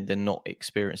 They're not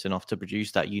experienced enough to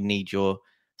produce that. You need your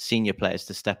senior players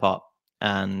to step up.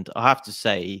 And I have to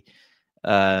say,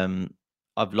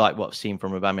 I've liked what I've seen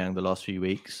from Aubameyang the last few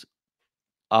weeks.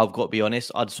 I've got to be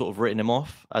honest, I'd sort of written him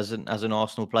off as an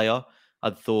Arsenal player.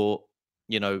 I'd thought,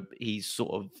 he's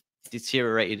sort of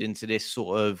deteriorated into this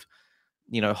sort of,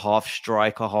 half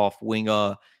striker, half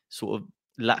winger, sort of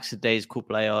lackadaisical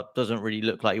player. Doesn't really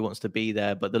look like he wants to be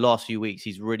there. But the last few weeks,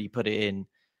 he's really put it in.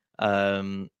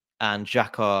 And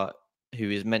Xhaka, who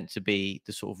is meant to be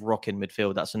the sort of rock in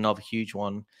midfield, that's another huge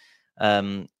one.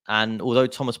 And although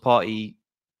Thomas Partey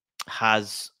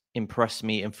has impressed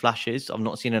me in flashes, I've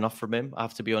not seen enough from him, I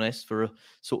have to be honest. For a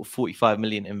sort of 45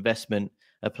 million investment,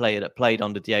 a player that played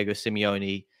under Diego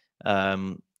Simeone,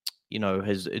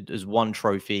 has won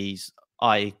trophies.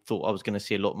 I thought I was going to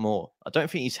see a lot more. I don't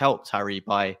think he's helped, Harry,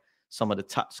 by some of the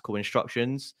tactical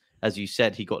instructions. As you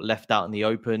said, he got left out in the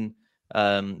open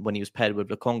when he was paired with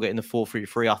Lokonga in the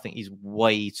 4-3-3. I think he's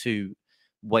way too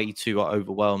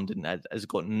overwhelmed and has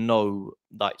got no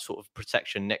sort of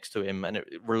protection next to him, and it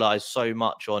relies so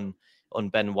much on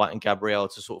Ben White and Gabriel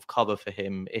to sort of cover for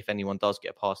him if anyone does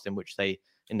get past him, which they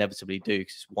inevitably do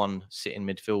because it's one sitting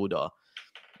midfielder.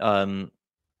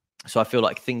 So I feel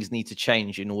like things need to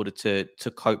change in order to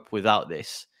cope without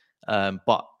this.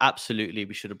 But absolutely,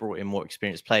 we should have brought in more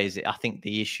experienced players. I think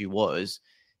the issue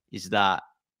is that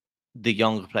the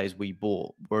younger players we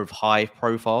bought were of high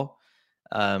profile.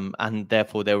 And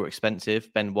therefore they were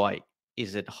expensive. Ben White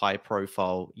is a high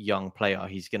profile young player.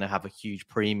 He's going to have a huge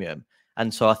premium.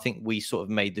 And so I think we sort of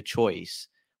made the choice.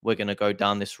 We're going to go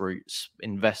down this route,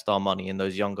 invest our money in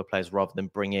those younger players rather than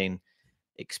bring in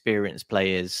experienced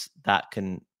players that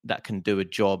can do a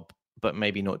job, but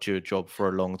maybe not do a job for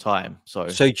a long time. So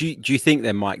do you think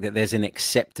then, Mike, that there's an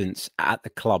acceptance at the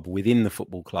club, within the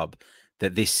football club,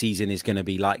 that this season is going to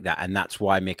be like that? And that's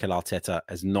why Mikel Arteta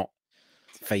has not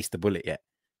faced the bullet yet?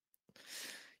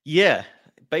 Yeah,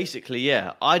 basically,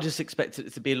 yeah. I just expected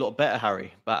it to be a lot better,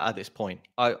 Harry, but at this point.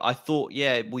 I thought,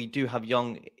 yeah, we do have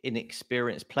young,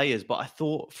 inexperienced players, but I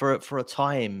thought for a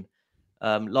time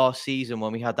last season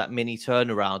when we had that mini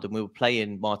turnaround and we were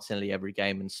playing Martinelli every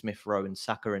game and Smith Rowe and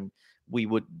Saka, and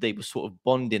they were sort of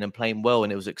bonding and playing well,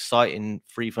 and it was exciting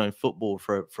free-flowing football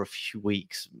for a few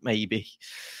weeks, maybe.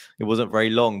 It wasn't very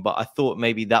long, but I thought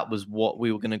maybe that was what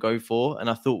we were going to go for. And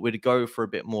I thought we'd go for a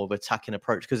bit more of attacking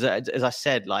approach. Because as I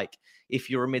said,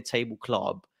 if you're a mid-table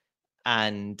club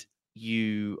and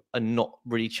you are not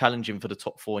really challenging for the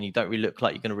top four and you don't really look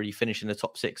like you're going to really finish in the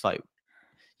top six,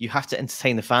 you have to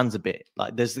entertain the fans a bit.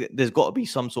 There's got to be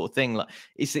some sort of thing.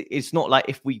 It's not like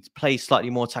if we play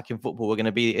slightly more attacking football, we're going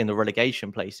to be in the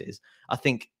relegation places. I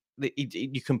think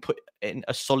you can put in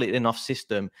a solid enough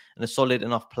system and a solid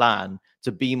enough plan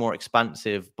to be more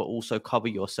expansive, but also cover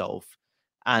yourself.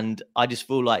 And I just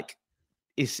feel like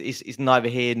it's neither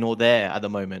here nor there at the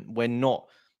moment. We're not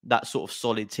that sort of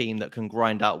solid team that can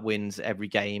grind out wins every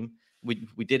game. We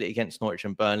did it against Norwich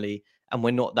and Burnley, and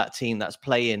we're not that team that's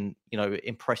playing,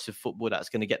 impressive football that's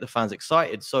going to get the fans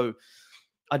excited. So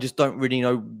I just don't really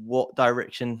know what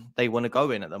direction they want to go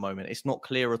in at the moment. It's not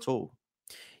clear at all.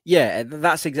 Yeah,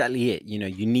 that's exactly it.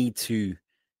 You need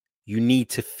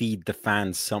to feed the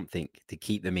fans something to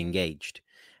keep them engaged.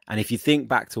 And if you think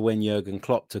back to when Jurgen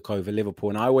Klopp took over Liverpool,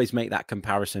 and I always make that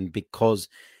comparison because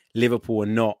Liverpool are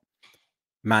not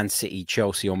Man City,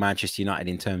 Chelsea, or Manchester United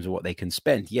in terms of what they can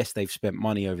spend. Yes, they've spent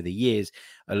money over the years.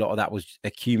 A lot of that was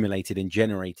accumulated and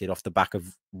generated off the back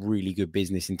of really good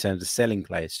business in terms of selling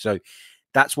players. So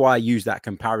that's why I use that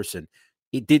comparison.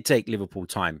 It did take Liverpool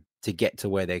time to get to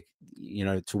where they,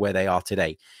 to where they are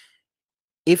today.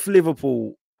 If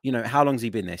Liverpool, how long's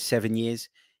he been there? 7 years.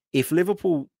 If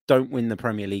Liverpool don't win the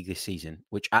Premier League this season,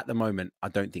 which at the moment I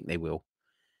don't think they will,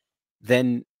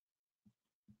 then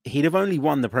he'd have only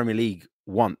won the Premier League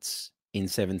once in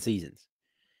 7 seasons.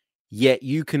 Yet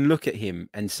you can look at him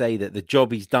and say that the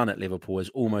job he's done at Liverpool has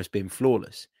almost been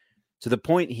flawless. So the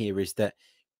point here is that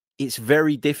it's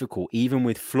very difficult, even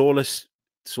with flawless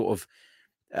sort of,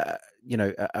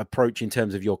 approach in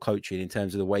terms of your coaching, in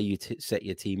terms of the way you set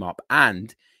your team up,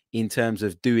 and in terms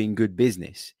of doing good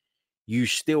business, you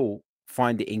still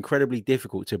find it incredibly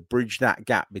difficult to bridge that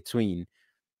gap between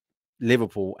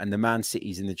Liverpool and the Man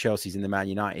Cities and the Chelseas and the Man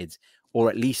Uniteds, or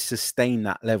at least sustain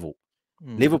that level.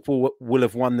 Liverpool will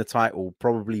have won the title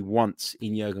probably once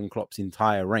in Jurgen Klopp's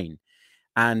entire reign.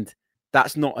 And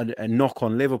that's not a knock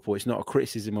on Liverpool. It's not a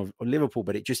criticism of Liverpool,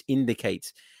 but it just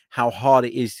indicates how hard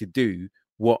it is to do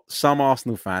what some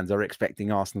Arsenal fans are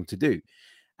expecting Arsenal to do.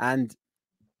 And,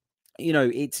 you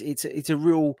know, it's a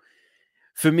real...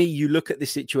 For me, you look at the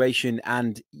situation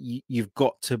and you've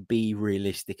got to be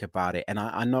realistic about it. And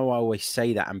I know I always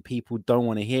say that, and people don't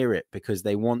want to hear it because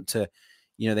they want to,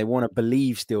 you know, they want to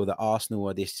believe still that Arsenal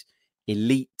are this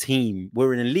elite team.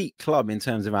 We're an elite club in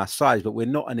terms of our size, but we're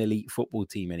not an elite football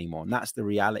team anymore. And that's the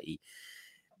reality.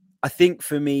 I think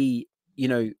for me, you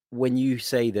know, when you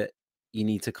say that you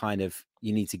need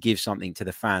to give something to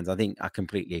the fans, I think I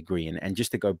completely agree. And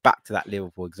just to go back to that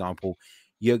Liverpool example,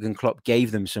 Jurgen Klopp gave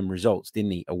them some results,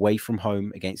 didn't he? Away from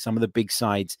home against some of the big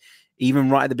sides, even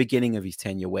right at the beginning of his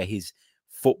tenure, where his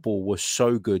football was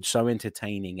so good, so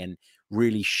entertaining, and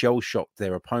really shell-shocked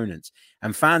their opponents.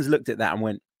 And fans looked at that and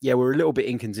went, yeah, we're a little bit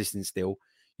inconsistent still.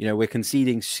 You know, we're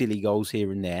conceding silly goals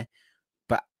here and there,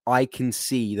 but I can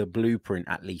see the blueprint,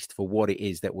 at least, for what it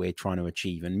is that we're trying to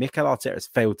achieve. And Mikel Arteta has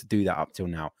failed to do that up till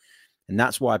now. And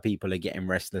that's why people are getting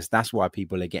restless. That's why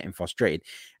people are getting frustrated.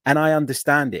 And I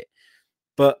understand it.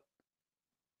 But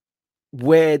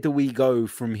where do we go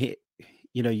from here?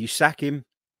 You know, you sack him,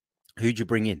 who'd you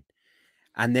bring in?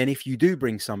 And then if you do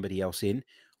bring somebody else in,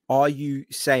 are you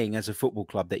saying as a football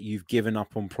club that you've given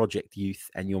up on Project Youth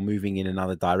and you're moving in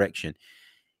another direction?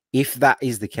 If that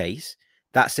is the case,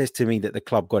 that says to me that the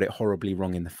club got it horribly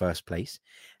wrong in the first place.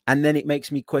 And then it makes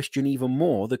me question even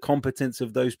more the competence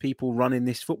of those people running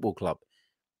this football club.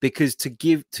 Because to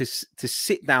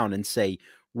sit down and say,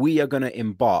 we are going to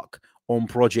embark on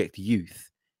Project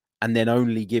Youth and then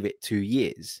only give it 2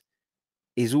 years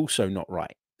is also not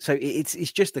right. So it's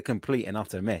just a complete and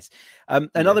utter mess.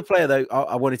 Another player, though,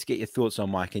 I wanted to get your thoughts on,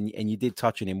 Mike, and you did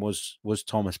touch on him, was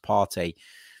Thomas Partey.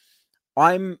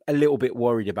 I'm a little bit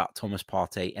worried about Thomas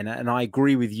Partey, and I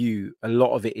agree with you. A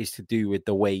lot of it is to do with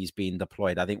the way he's being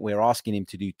deployed. I think we're asking him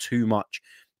to do too much.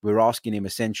 We're asking him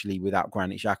essentially, without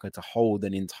Granit Xhaka, to hold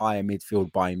an entire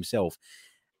midfield by himself.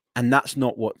 And that's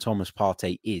not what Thomas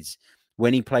Partey is.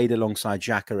 When he played alongside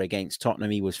Xhaka against Tottenham,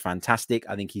 he was fantastic.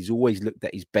 I think he's always looked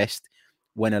at his best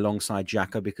when alongside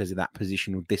Xhaka because of that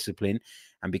positional discipline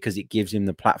and because it gives him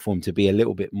the platform to be a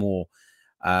little bit more,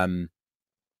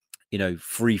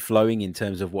 free-flowing in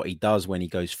terms of what he does when he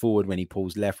goes forward, when he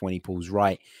pulls left, when he pulls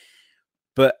right.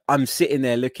 But I'm sitting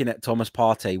there looking at Thomas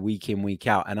Partey week in, week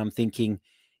out, and I'm thinking,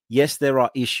 yes, there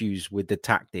are issues with the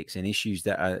tactics and issues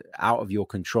that are out of your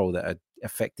control that are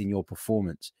affecting your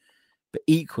performance. But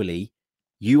equally,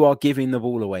 you are giving the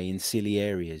ball away in silly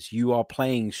areas. You are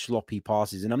playing sloppy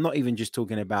passes. And I'm not even just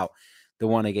talking about the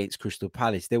one against Crystal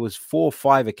Palace. There was 4 or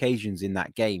 5 occasions in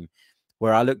that game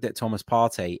where I looked at Thomas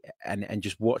Partey and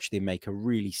just watched him make a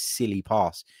really silly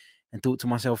pass and thought to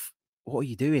myself, what are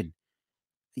you doing?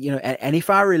 You know, and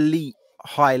if our elite,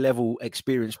 high-level,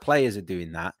 experienced players are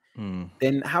doing that,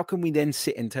 then how can we then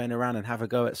sit and turn around and have a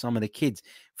go at some of the kids?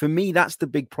 For me, that's the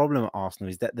big problem at Arsenal,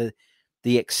 is that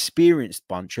the experienced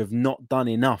bunch have not done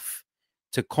enough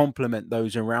to complement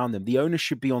those around them. The onus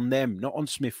should be on them, not on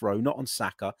Smith Rowe, not on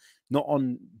Saka, not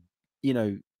on,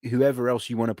 whoever else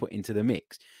you want to put into the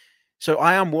mix. So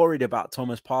I am worried about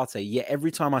Thomas Partey. Yet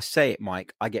every time I say it,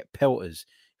 Mike, I get pelters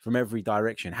from every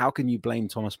direction. How can you blame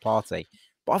Thomas Partey?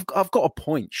 But I've got a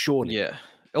point, surely. Yeah.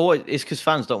 Or it's because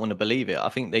fans don't want to believe it. I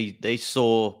think they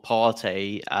saw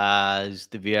Partey as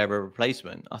the Vieira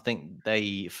replacement. I think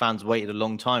fans waited a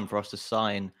long time for us to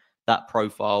sign that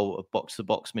profile of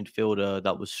box-to-box midfielder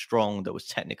that was strong, that was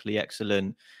technically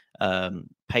excellent,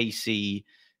 pacey,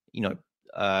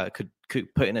 could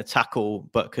put in a tackle,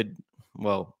 but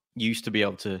used to be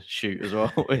able to shoot as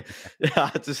well. I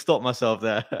had to stop myself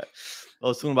there. I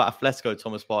was talking about Atletico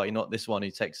Thomas Partey, not this one who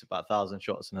takes about 1,000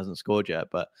 shots and hasn't scored yet.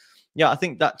 But yeah, I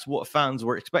think that's what fans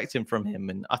were expecting from him.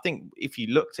 And I think if you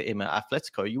looked at him at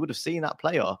Atletico, you would have seen that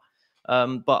player.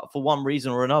 But for one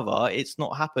reason or another, it's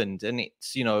not happened. And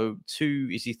it's,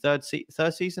 is he third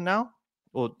season now?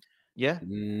 Or yeah?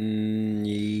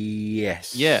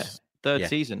 Yes. Yeah, third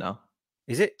season now.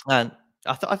 Is it? And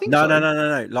I think no, so.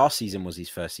 No. Last season was his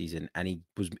first season and he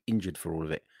was injured for all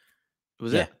of it.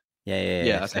 Was it?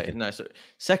 Yeah. Okay. Second. No, so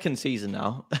second season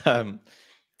now.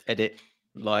 Edit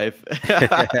live.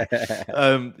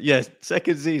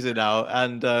 Second season now,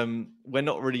 and we're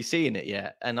not really seeing it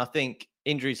yet. And I think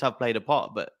injuries have played a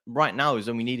part, but right now is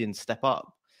when we need him to step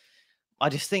up. I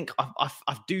just think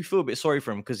I do feel a bit sorry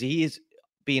for him because he is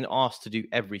being asked to do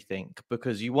everything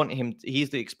because you want him.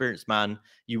 He's the experienced man.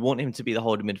 You want him to be the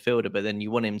holding midfielder, but then you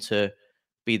want him to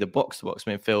be the box-to-box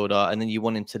midfielder, and then you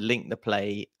want him to link the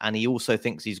play, and he also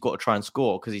thinks he's got to try and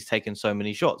score because he's taken so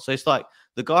many shots. So it's like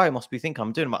the guy must be thinking,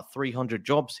 I'm doing about 300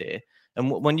 jobs here. And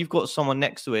when you've got someone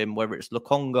next to him, whether it's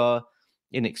Lokonga,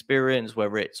 inexperience,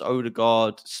 whether it's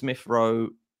Ødegaard, Smith Rowe,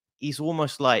 he's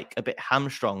almost like a bit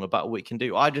hamstrung about what he can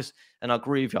do. And I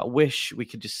agree with you, I wish we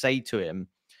could just say to him,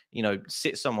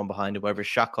 sit someone behind him, whether it's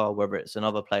Xhaka, whether it's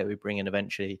another player we bring in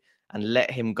eventually, and let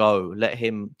him go, let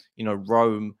him,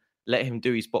 roam, let him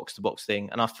do his box-to-box thing.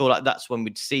 And I feel like that's when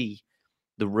we'd see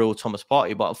the real Thomas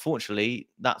Partey. But unfortunately,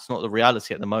 that's not the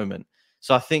reality at the moment.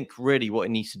 So I think really what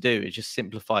he needs to do is just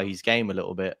simplify his game a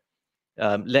little bit.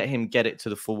 Let him get it to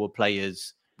the forward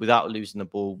players without losing the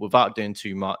ball, without doing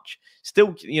too much.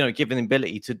 Still, giving the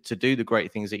ability to do the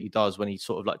great things that he does when he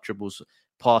sort of like dribbles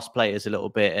past players a little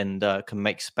bit and can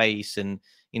make space and,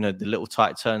 the little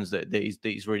tight turns that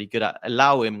he's really good at.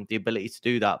 Allow him the ability to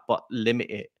do that, but limit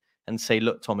it and say,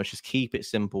 look, Thomas, just keep it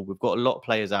simple. We've got a lot of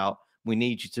players out. We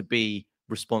need you to be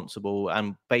responsible.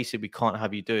 And basically, we can't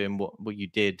have you doing what you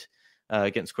did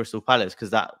against Crystal Palace,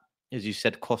 because that, as you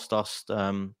said, cost us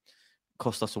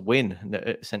a win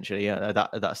essentially at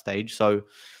that stage. So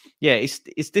yeah,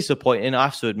 it's disappointing. I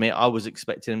have to admit, I was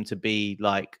expecting him to be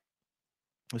like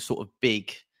a sort of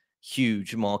big,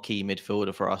 huge marquee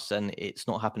midfielder for us, and it's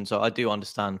not happened. So I do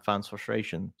understand fans'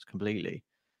 frustrations completely.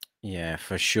 Yeah,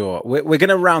 for sure. We're going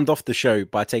to round off the show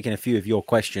by taking a few of your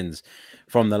questions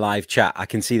from the live chat. I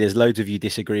can see there's loads of you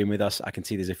disagreeing with us. I can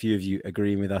see there's a few of you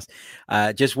agreeing with us.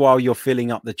 Just while you're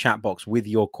filling up the chat box with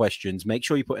your questions, make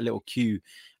sure you put a little Q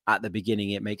at the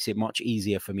beginning. It makes it much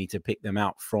easier for me to pick them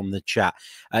out from the chat.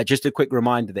 Just a quick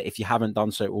reminder that if you haven't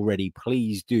done so already,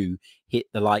 please do hit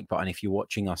the like button if you're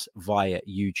watching us via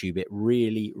YouTube. It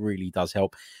really, really does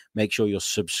help. Make sure you're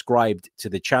subscribed to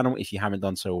the channel if you haven't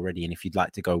done so already. And if you'd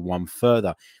like to go one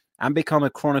further and become a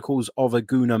Chronicles of a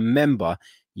Gooner member,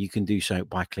 you can do so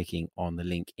by clicking on the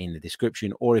link in the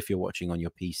description, or if you're watching on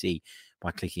your PC,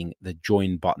 by clicking the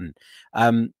join button.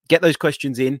 Get those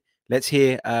questions in. Let's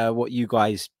hear what you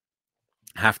guys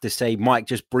have to say. Mike,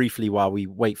 just briefly while we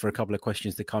wait for a couple of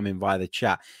questions to come in via the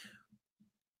chat.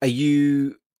 Are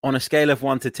you, on a scale of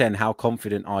 1 to 10, how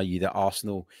confident are you that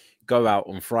Arsenal go out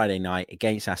on Friday night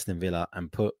against Aston Villa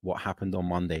and put what happened on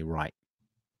Monday right?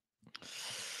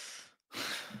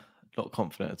 Not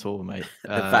confident at all, mate. The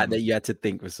fact that you had to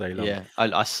think for so long. Yeah,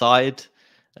 I sighed.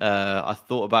 I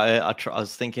thought about it. I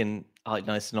was thinking,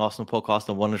 it's an Arsenal podcast.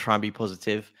 I want to try and be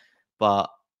positive, but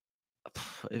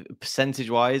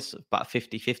percentage-wise, about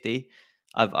 50-50.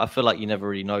 I feel like you never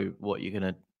really know what you're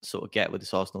going to sort of get with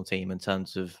this Arsenal team in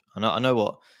terms of, I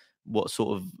know what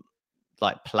sort of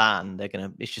like plan they're going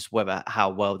to, it's just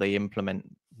how well they implement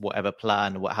whatever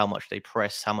plan, how much they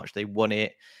press, how much they want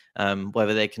it,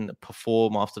 whether they can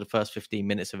perform after the first 15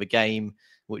 minutes of a game,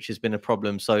 which has been a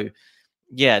problem. So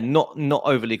yeah, not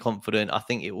overly confident. I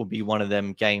think it will be one of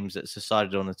them games that's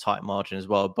decided on a tight margin as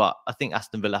well. But I think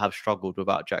Aston Villa have struggled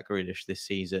without Jack Grealish this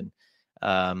season.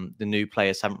 The new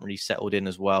players haven't really settled in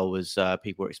as well as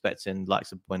people were expecting,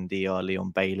 likes of Buendia,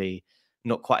 Leon Bailey,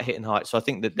 not quite hitting height. So I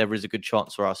think that there is a good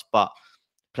chance for us. But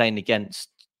playing against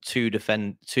two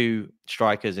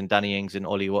strikers in Danny Ings and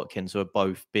Ollie Watkins, who are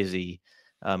both busy,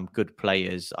 good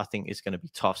players, I think it's going to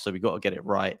be tough. So we've got to get it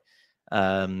right.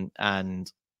 And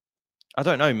I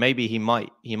don't know. Maybe he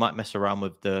might mess around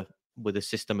with the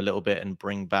system a little bit and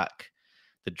bring back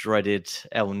the dreaded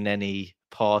El Neni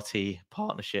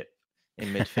partnership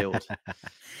in midfield.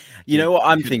 You know what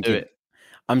I'm thinking?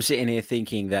 I'm sitting here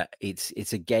thinking that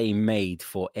it's a game made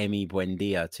for Emi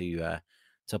Buendia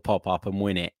to pop up and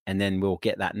win it, and then we'll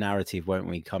get that narrative, won't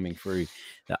we, coming through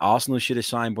that Arsenal should have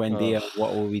signed Buendia.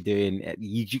 What were we doing?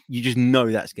 You just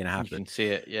know that's going to happen. You can see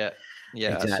it. Yeah,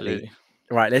 exactly. Absolutely.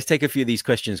 Right, let's take a few of these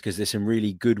questions because there's some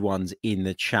really good ones in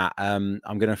the chat. I'm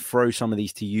going to throw some of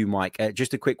these to you, Mike.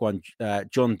 Just a quick one.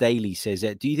 John Daly says,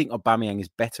 do you think Aubameyang is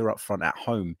better up front at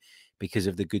home because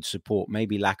of the good support?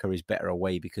 Maybe Lacazette is better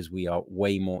away because we are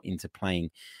way more into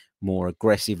playing more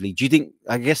aggressively. Do you think,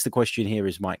 I guess the question here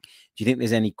is, Mike, do you think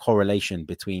there's any correlation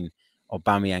between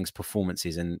Aubameyang's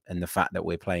performances and the fact that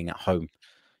we're playing at home?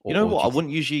 You know what? I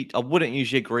wouldn't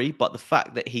usually agree, but the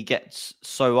fact that he gets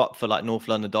so up for like North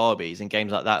London derbies and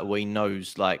games like that, where he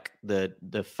knows like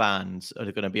the fans are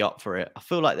going to be up for it, I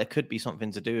feel like there could be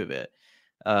something to do with it.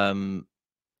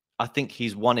 I think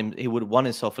he would have won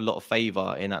himself a lot of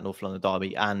favour in that North London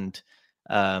derby and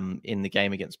in the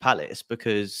game against Palace,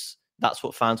 because that's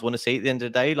what fans want to see at the end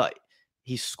of the day. Like,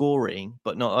 he's scoring,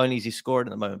 but not only is he scoring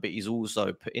at the moment, but he's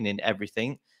also putting in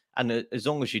everything. And as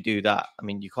long as you do that, I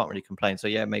mean, you can't really complain. So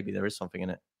yeah, maybe there is something in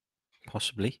it.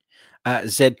 Possibly.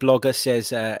 Zed Blogger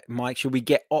says, Mike, should we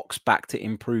get Ox back to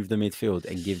improve the midfield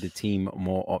and give the team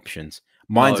more options?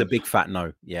 Mine's No. a big fat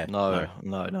no. Yeah. No.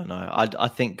 I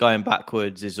think going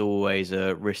backwards is always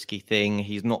a risky thing.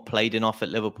 He's not played enough at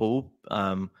Liverpool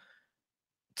to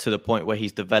the point where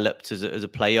he's developed as a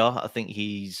player. I think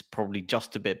he's probably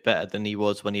just a bit better than he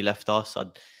was when he left us. I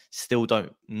still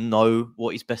don't know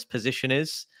what his best position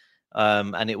is.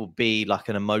 And it will be like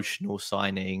an emotional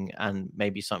signing and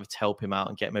maybe something to help him out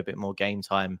and get him a bit more game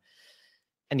time.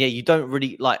 And yeah, you don't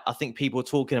really I think people are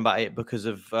talking about it because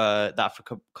of the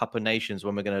Africa Cup of Nations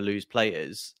when we're going to lose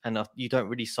players. And you don't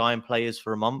really sign players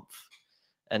for a month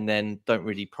and then don't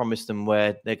really promise them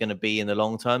where they're going to be in the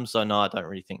long term. So no, I don't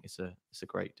really think it's a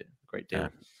great deal.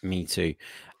 Me too.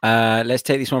 Let's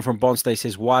take this one from Bonstay.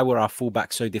 Says, why were our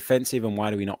fullbacks so defensive and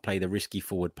why do we not play the risky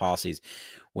forward passes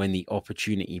when the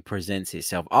opportunity presents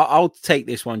itself? I'll take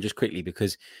this one just quickly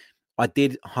because I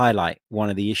did highlight one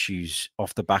of the issues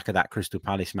off the back of that Crystal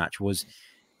Palace match was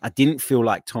I didn't feel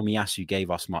like Tomiyasu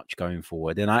gave us much going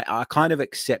forward. And I kind of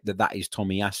accept that is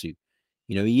Tomiyasu.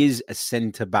 You know, he is a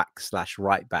centre back /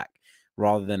 right back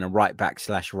rather than a right back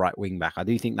 / right wing back. I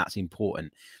do think that's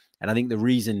important. And I think the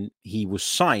reason he was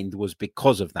signed was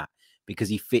because of that, because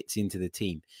he fits into the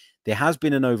team. There has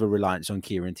been an over-reliance on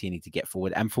Kieran Tierney to get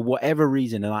forward. And for whatever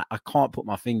reason, and I can't put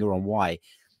my finger on why,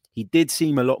 he did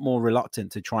seem a lot more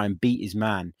reluctant to try and beat his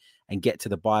man and get to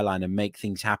the byline and make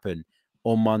things happen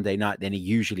on Monday night than he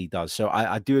usually does. So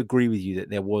I do agree with you that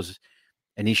there was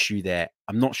an issue there.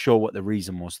 I'm not sure what the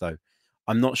reason was, though.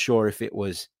 I'm not sure if it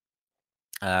was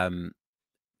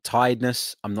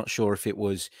tiredness. I'm not sure if it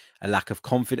was a lack of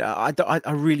confidence.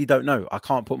 I really don't know. I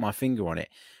can't put my finger on it.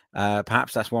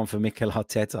 Perhaps that's one for Mikel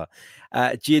Arteta.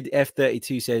 Jid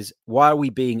F32 says, why are we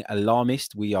being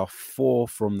alarmist? We are 4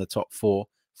 from the top 4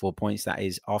 points, that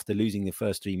is, after losing the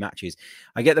first 3 matches.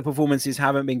 I get the performances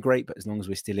haven't been great, but as long as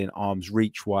we're still in arm's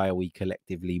reach, why are we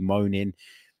collectively moaning?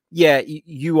 Yeah,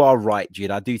 you are right, Jid.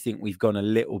 I do think we've gone a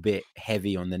little bit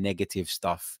heavy on the negative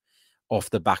stuff off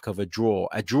the back of a draw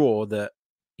that,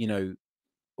 you know,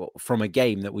 from a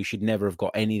game that we should never have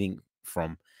got anything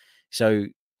from. So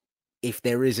if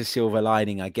there is a silver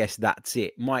lining, I guess that's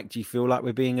it. Mike, do you feel like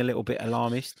we're being a little bit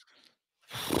alarmist?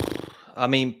 I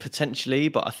mean, potentially,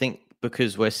 but I think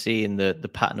because we're seeing the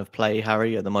pattern of play,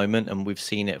 Harry, at the moment, and we've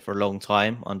seen it for a long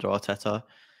time under Arteta,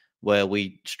 where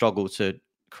we struggle to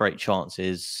create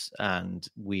chances and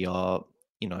we are,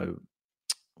 you know,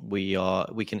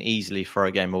 we can easily throw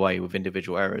a game away with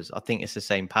individual errors. I think it's the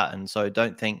same pattern. So I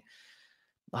don't think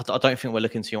we're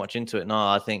looking too much into it. No,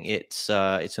 I think it's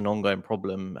an ongoing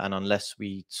problem, and unless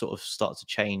we sort of start to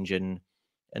change and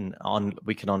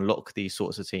we can unlock these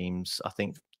sorts of teams, I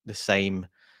think the same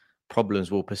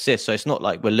problems will persist. So it's not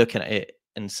like we're looking at it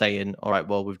and saying, all right,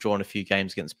 well, we've drawn a few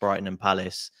games against Brighton and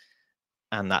Palace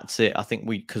and that's it. I think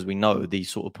because we know these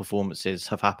sort of performances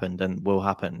have happened and will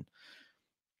happen.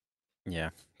 Yeah,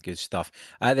 good stuff.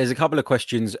 There's a couple of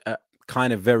questions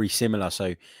kind of very similar.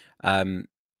 So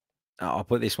I'll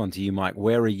put this one to you, Mike.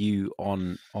 Where are you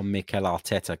on Mikel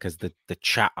Arteta? Because the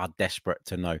chat are desperate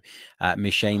to know.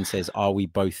 Mishane says, are we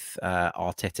both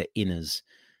Arteta inners?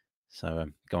 So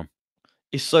go on.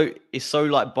 It's so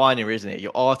like binary, isn't it?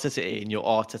 You're Arteta in, you're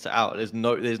Arteta out. There's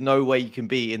no way you can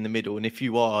be in the middle. And if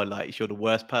you are, like, you're the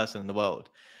worst person in the world.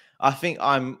 I think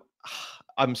I'm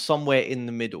somewhere in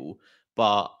the middle,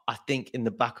 but I think in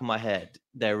the back of my head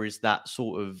there is that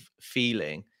sort of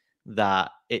feeling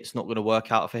that it's not going to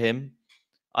work out for him.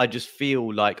 I just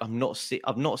feel like I've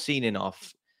not seen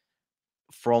enough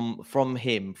from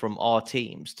him, from our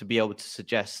teams, to be able to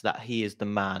suggest that he is the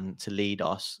man to lead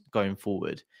us going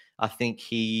forward. I think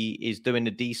he is doing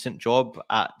a decent job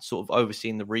at sort of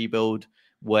overseeing the rebuild,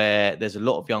 where there's a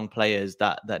lot of young players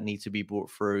that need to be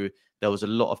brought through. There was a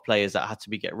lot of players that had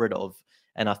to be get rid of.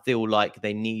 And I feel like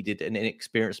they needed an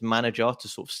inexperienced manager to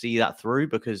sort of see that through,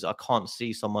 because I can't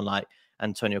see someone like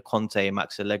Antonio Conte,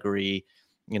 Max Allegri,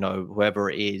 you know,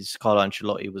 whoever it is, Carlo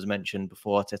Ancelotti was mentioned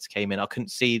before Arteta came in. I couldn't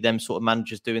see them sort of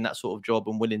managers doing that sort of job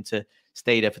and willing to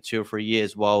stay there for 2 or 3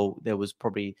 years, while there was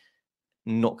probably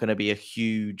not going to be a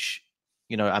huge,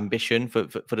 you know, ambition for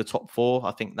the top 4.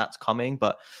 I think that's coming,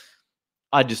 but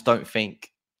I just don't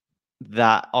think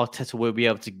that Arteta will be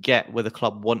able to get where the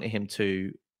club wanted him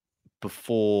to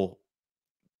before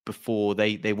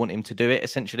they want him to do it.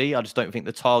 Essentially, I just don't think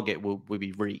the target will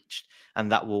be reached,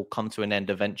 and that will come to an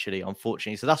end eventually,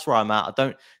 unfortunately. So that's where I'm at. I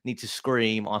don't need to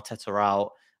scream Arteta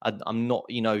out. I'm not,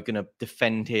 you know, going to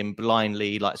defend him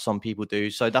blindly like some people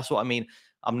do. So that's what I mean.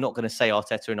 I'm not going to say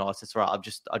Arteta in, Arteta out.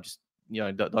 I just, you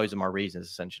know, those are my reasons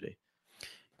essentially.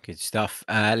 Good stuff.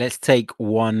 Let's take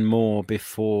one more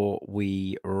before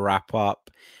we wrap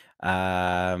up.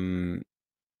 Rank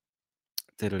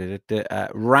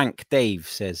Dave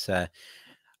says,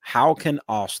 how can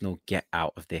Arsenal get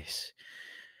out of this?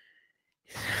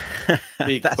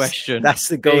 Big question. That's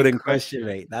the Big golden question,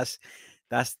 mate. That's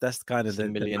kind of It's a the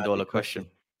 $1 million magic question.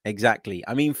 Exactly.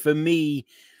 I mean, for me,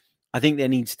 I think there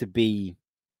needs to be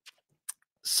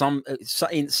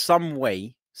in some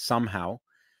way, somehow.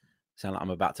 Sound like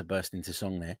I'm about to burst into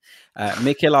song there.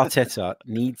 Mikel Arteta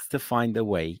needs to find a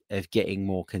way of getting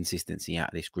more consistency out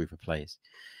of this group of players.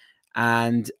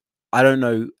 And I don't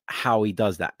know how he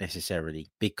does that necessarily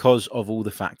because of all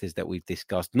the factors that we've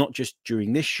discussed, not just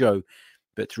during this show,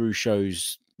 but through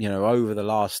shows, over the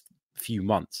last few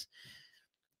months.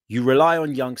 You rely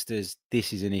on youngsters.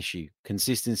 This is an issue.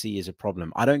 Consistency is a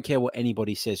problem. I don't care what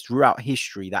anybody says. Throughout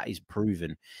history, that is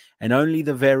proven. And only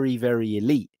the very, very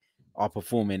elite are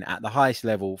performing at the highest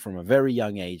level from a very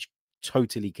young age,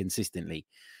 totally consistently.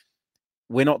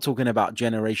 We're not talking about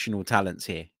generational talents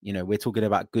here. We're talking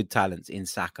about good talents in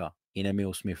Saka, in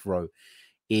Emile Smith-Rowe,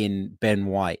 in Ben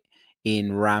White,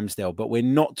 in Ramsdale. But we're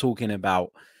not talking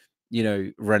about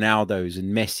Ronaldo's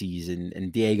and Messi's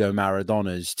and Diego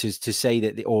Maradona's to say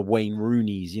that, or Wayne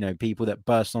Rooney's, people that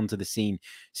burst onto the scene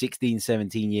 16,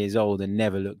 17 years old and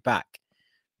never look back.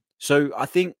 So I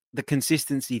think the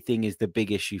consistency thing is the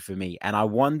big issue for me. And I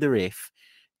wonder if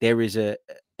there is an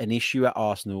issue at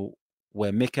Arsenal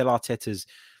where Mikel Arteta's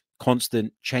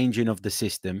constant changing of the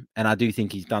system, and I do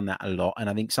think he's done that a lot. And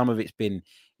I think some of it's been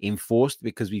enforced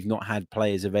because we've not had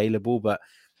players available, but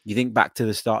you think back to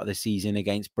the start of the season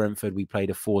against Brentford, we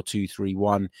played a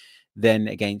 4-2-3-1. Then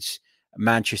against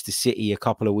Manchester City, a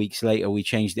couple of weeks later, we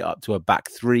changed it up to a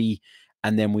back three.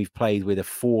 And then we've played with a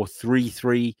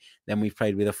 4-3-3. Then we've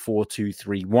played with a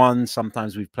 4-2-3-1.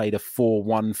 Sometimes we've played a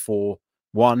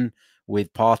 4-1-4-1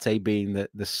 with Partey being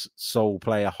the sole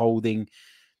player holding.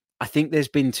 I think there's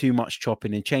been too much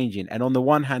chopping and changing. And on the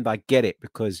one hand, I get it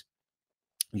because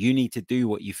you need to do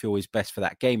what you feel is best for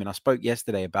that game. And I spoke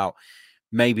yesterday about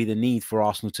maybe the need for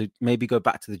Arsenal to maybe go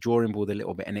back to the drawing board a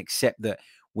little bit and accept that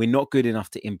we're not good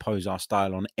enough to impose our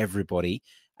style on everybody.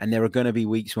 And there are going to be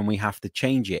weeks when we have to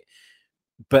change it.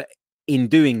 But in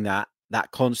doing that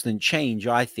constant change,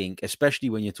 I think,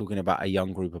 especially when you're talking about a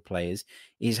young group of players,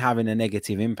 is having a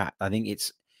negative impact. I think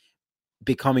it's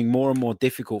becoming more and more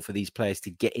difficult for these players to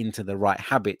get into the right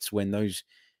habits when those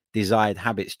desired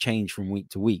habits change from week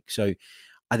to week. So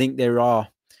I think there are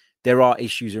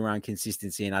issues around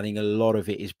consistency, and I think a lot of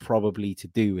it is probably to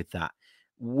do with that.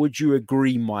 Would you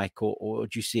agree, Mike, or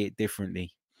do you see it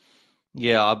differently?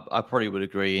 Yeah, I probably would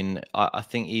agree. And I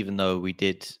think even though we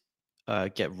did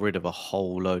get rid of a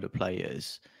whole load of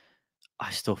players, I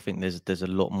still think there's a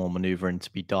lot more manoeuvring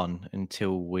to be done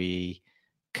until we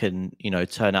can,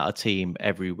 turn out a team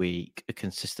every week, a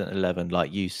consistent 11,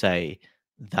 like you say,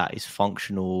 that is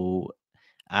functional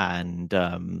and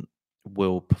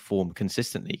will perform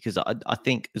consistently. Because I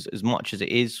think as much as it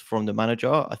is from the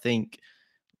manager, I think,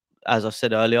 as I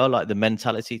said earlier, like the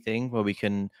mentality thing where we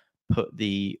can put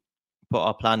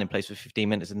our plan in place for 15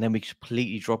 minutes and then we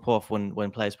completely drop off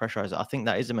when players pressurize. I think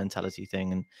that is a mentality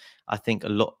thing, and I think a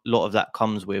lot of that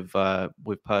comes with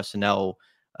personnel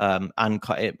and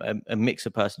a mix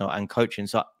of personnel and coaching.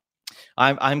 So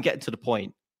I'm getting to the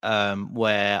point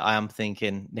where I am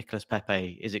thinking, Nicolas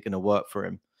Pepe, is it going to work for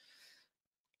him?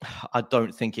 I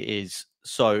don't think it is.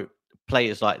 So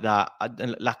players like that,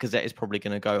 Lacazette is probably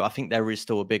going to go. I think there is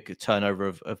still a big turnover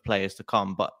of players to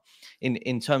come, but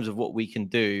in terms of what we can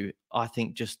do, I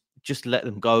think just let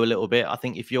them go a little bit. I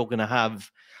think if you're going to have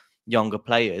younger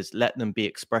players, let them be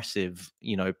expressive.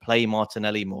 Play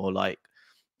Martinelli more. Like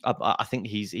I think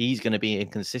he's going to be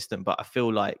inconsistent, but I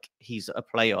feel like he's a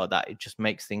player that it just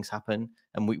makes things happen.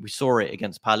 And we saw it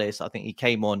against Palace. I think he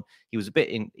came on. He was a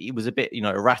bit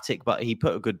erratic, but he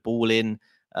put a good ball in.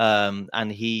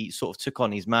 And he sort of took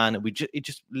on his man, and it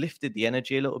just lifted the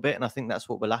energy a little bit. And I think that's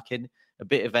what we're lacking, a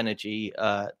bit of energy.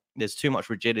 There's too much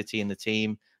rigidity in the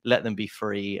team. Let them be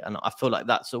free. And I feel like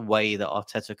that's a way that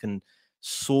Arteta can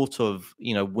sort of,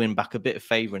 win back a bit of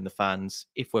favour in the fans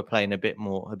if we're playing a bit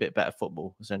better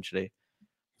football, essentially.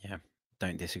 Yeah,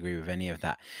 don't disagree with any of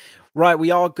that. Right,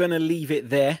 we are going to leave it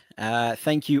there.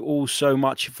 Thank you all so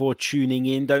much for tuning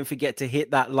in. Don't forget to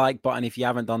hit that like button if you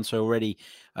haven't done so already.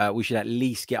 We should at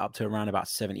least get up to around about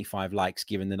 75 likes,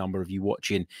 given the number of you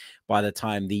watching by the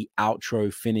time the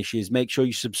outro finishes. Make sure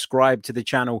you subscribe to the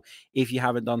channel if you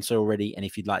haven't done so already. And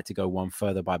if you'd like to go one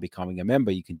further by becoming a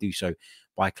member, you can do so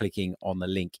by clicking on the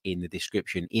link in the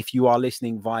description. If you are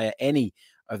listening via any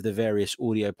of the various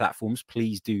audio platforms,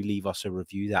 please do leave us a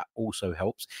review. That also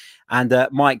helps. And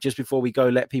Mike, just before we go,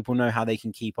 let people know how they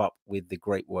can keep up with the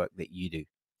great work that you do.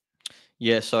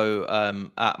 Yeah, so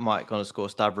at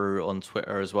Mike_Stavru on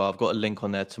Twitter as well. I've got a link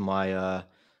on there to my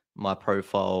my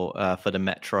profile for the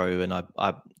Metro, and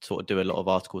I sort of do a lot of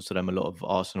articles to them, a lot of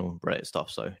Arsenal related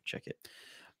stuff. So check it.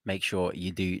 Make sure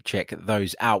you do check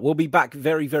those out. We'll be back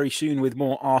very, very soon with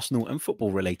more Arsenal and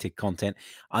football related content.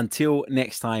 Until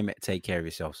next time, take care of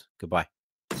yourselves. Goodbye.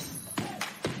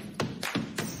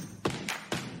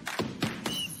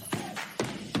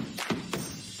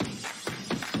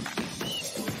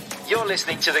 You're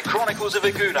listening to the Chronicles of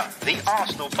Aguna, the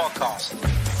Arsenal podcast.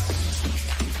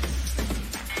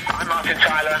 I'm Martin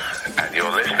Tyler, and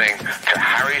you're listening to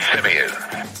Harry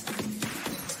Symeou.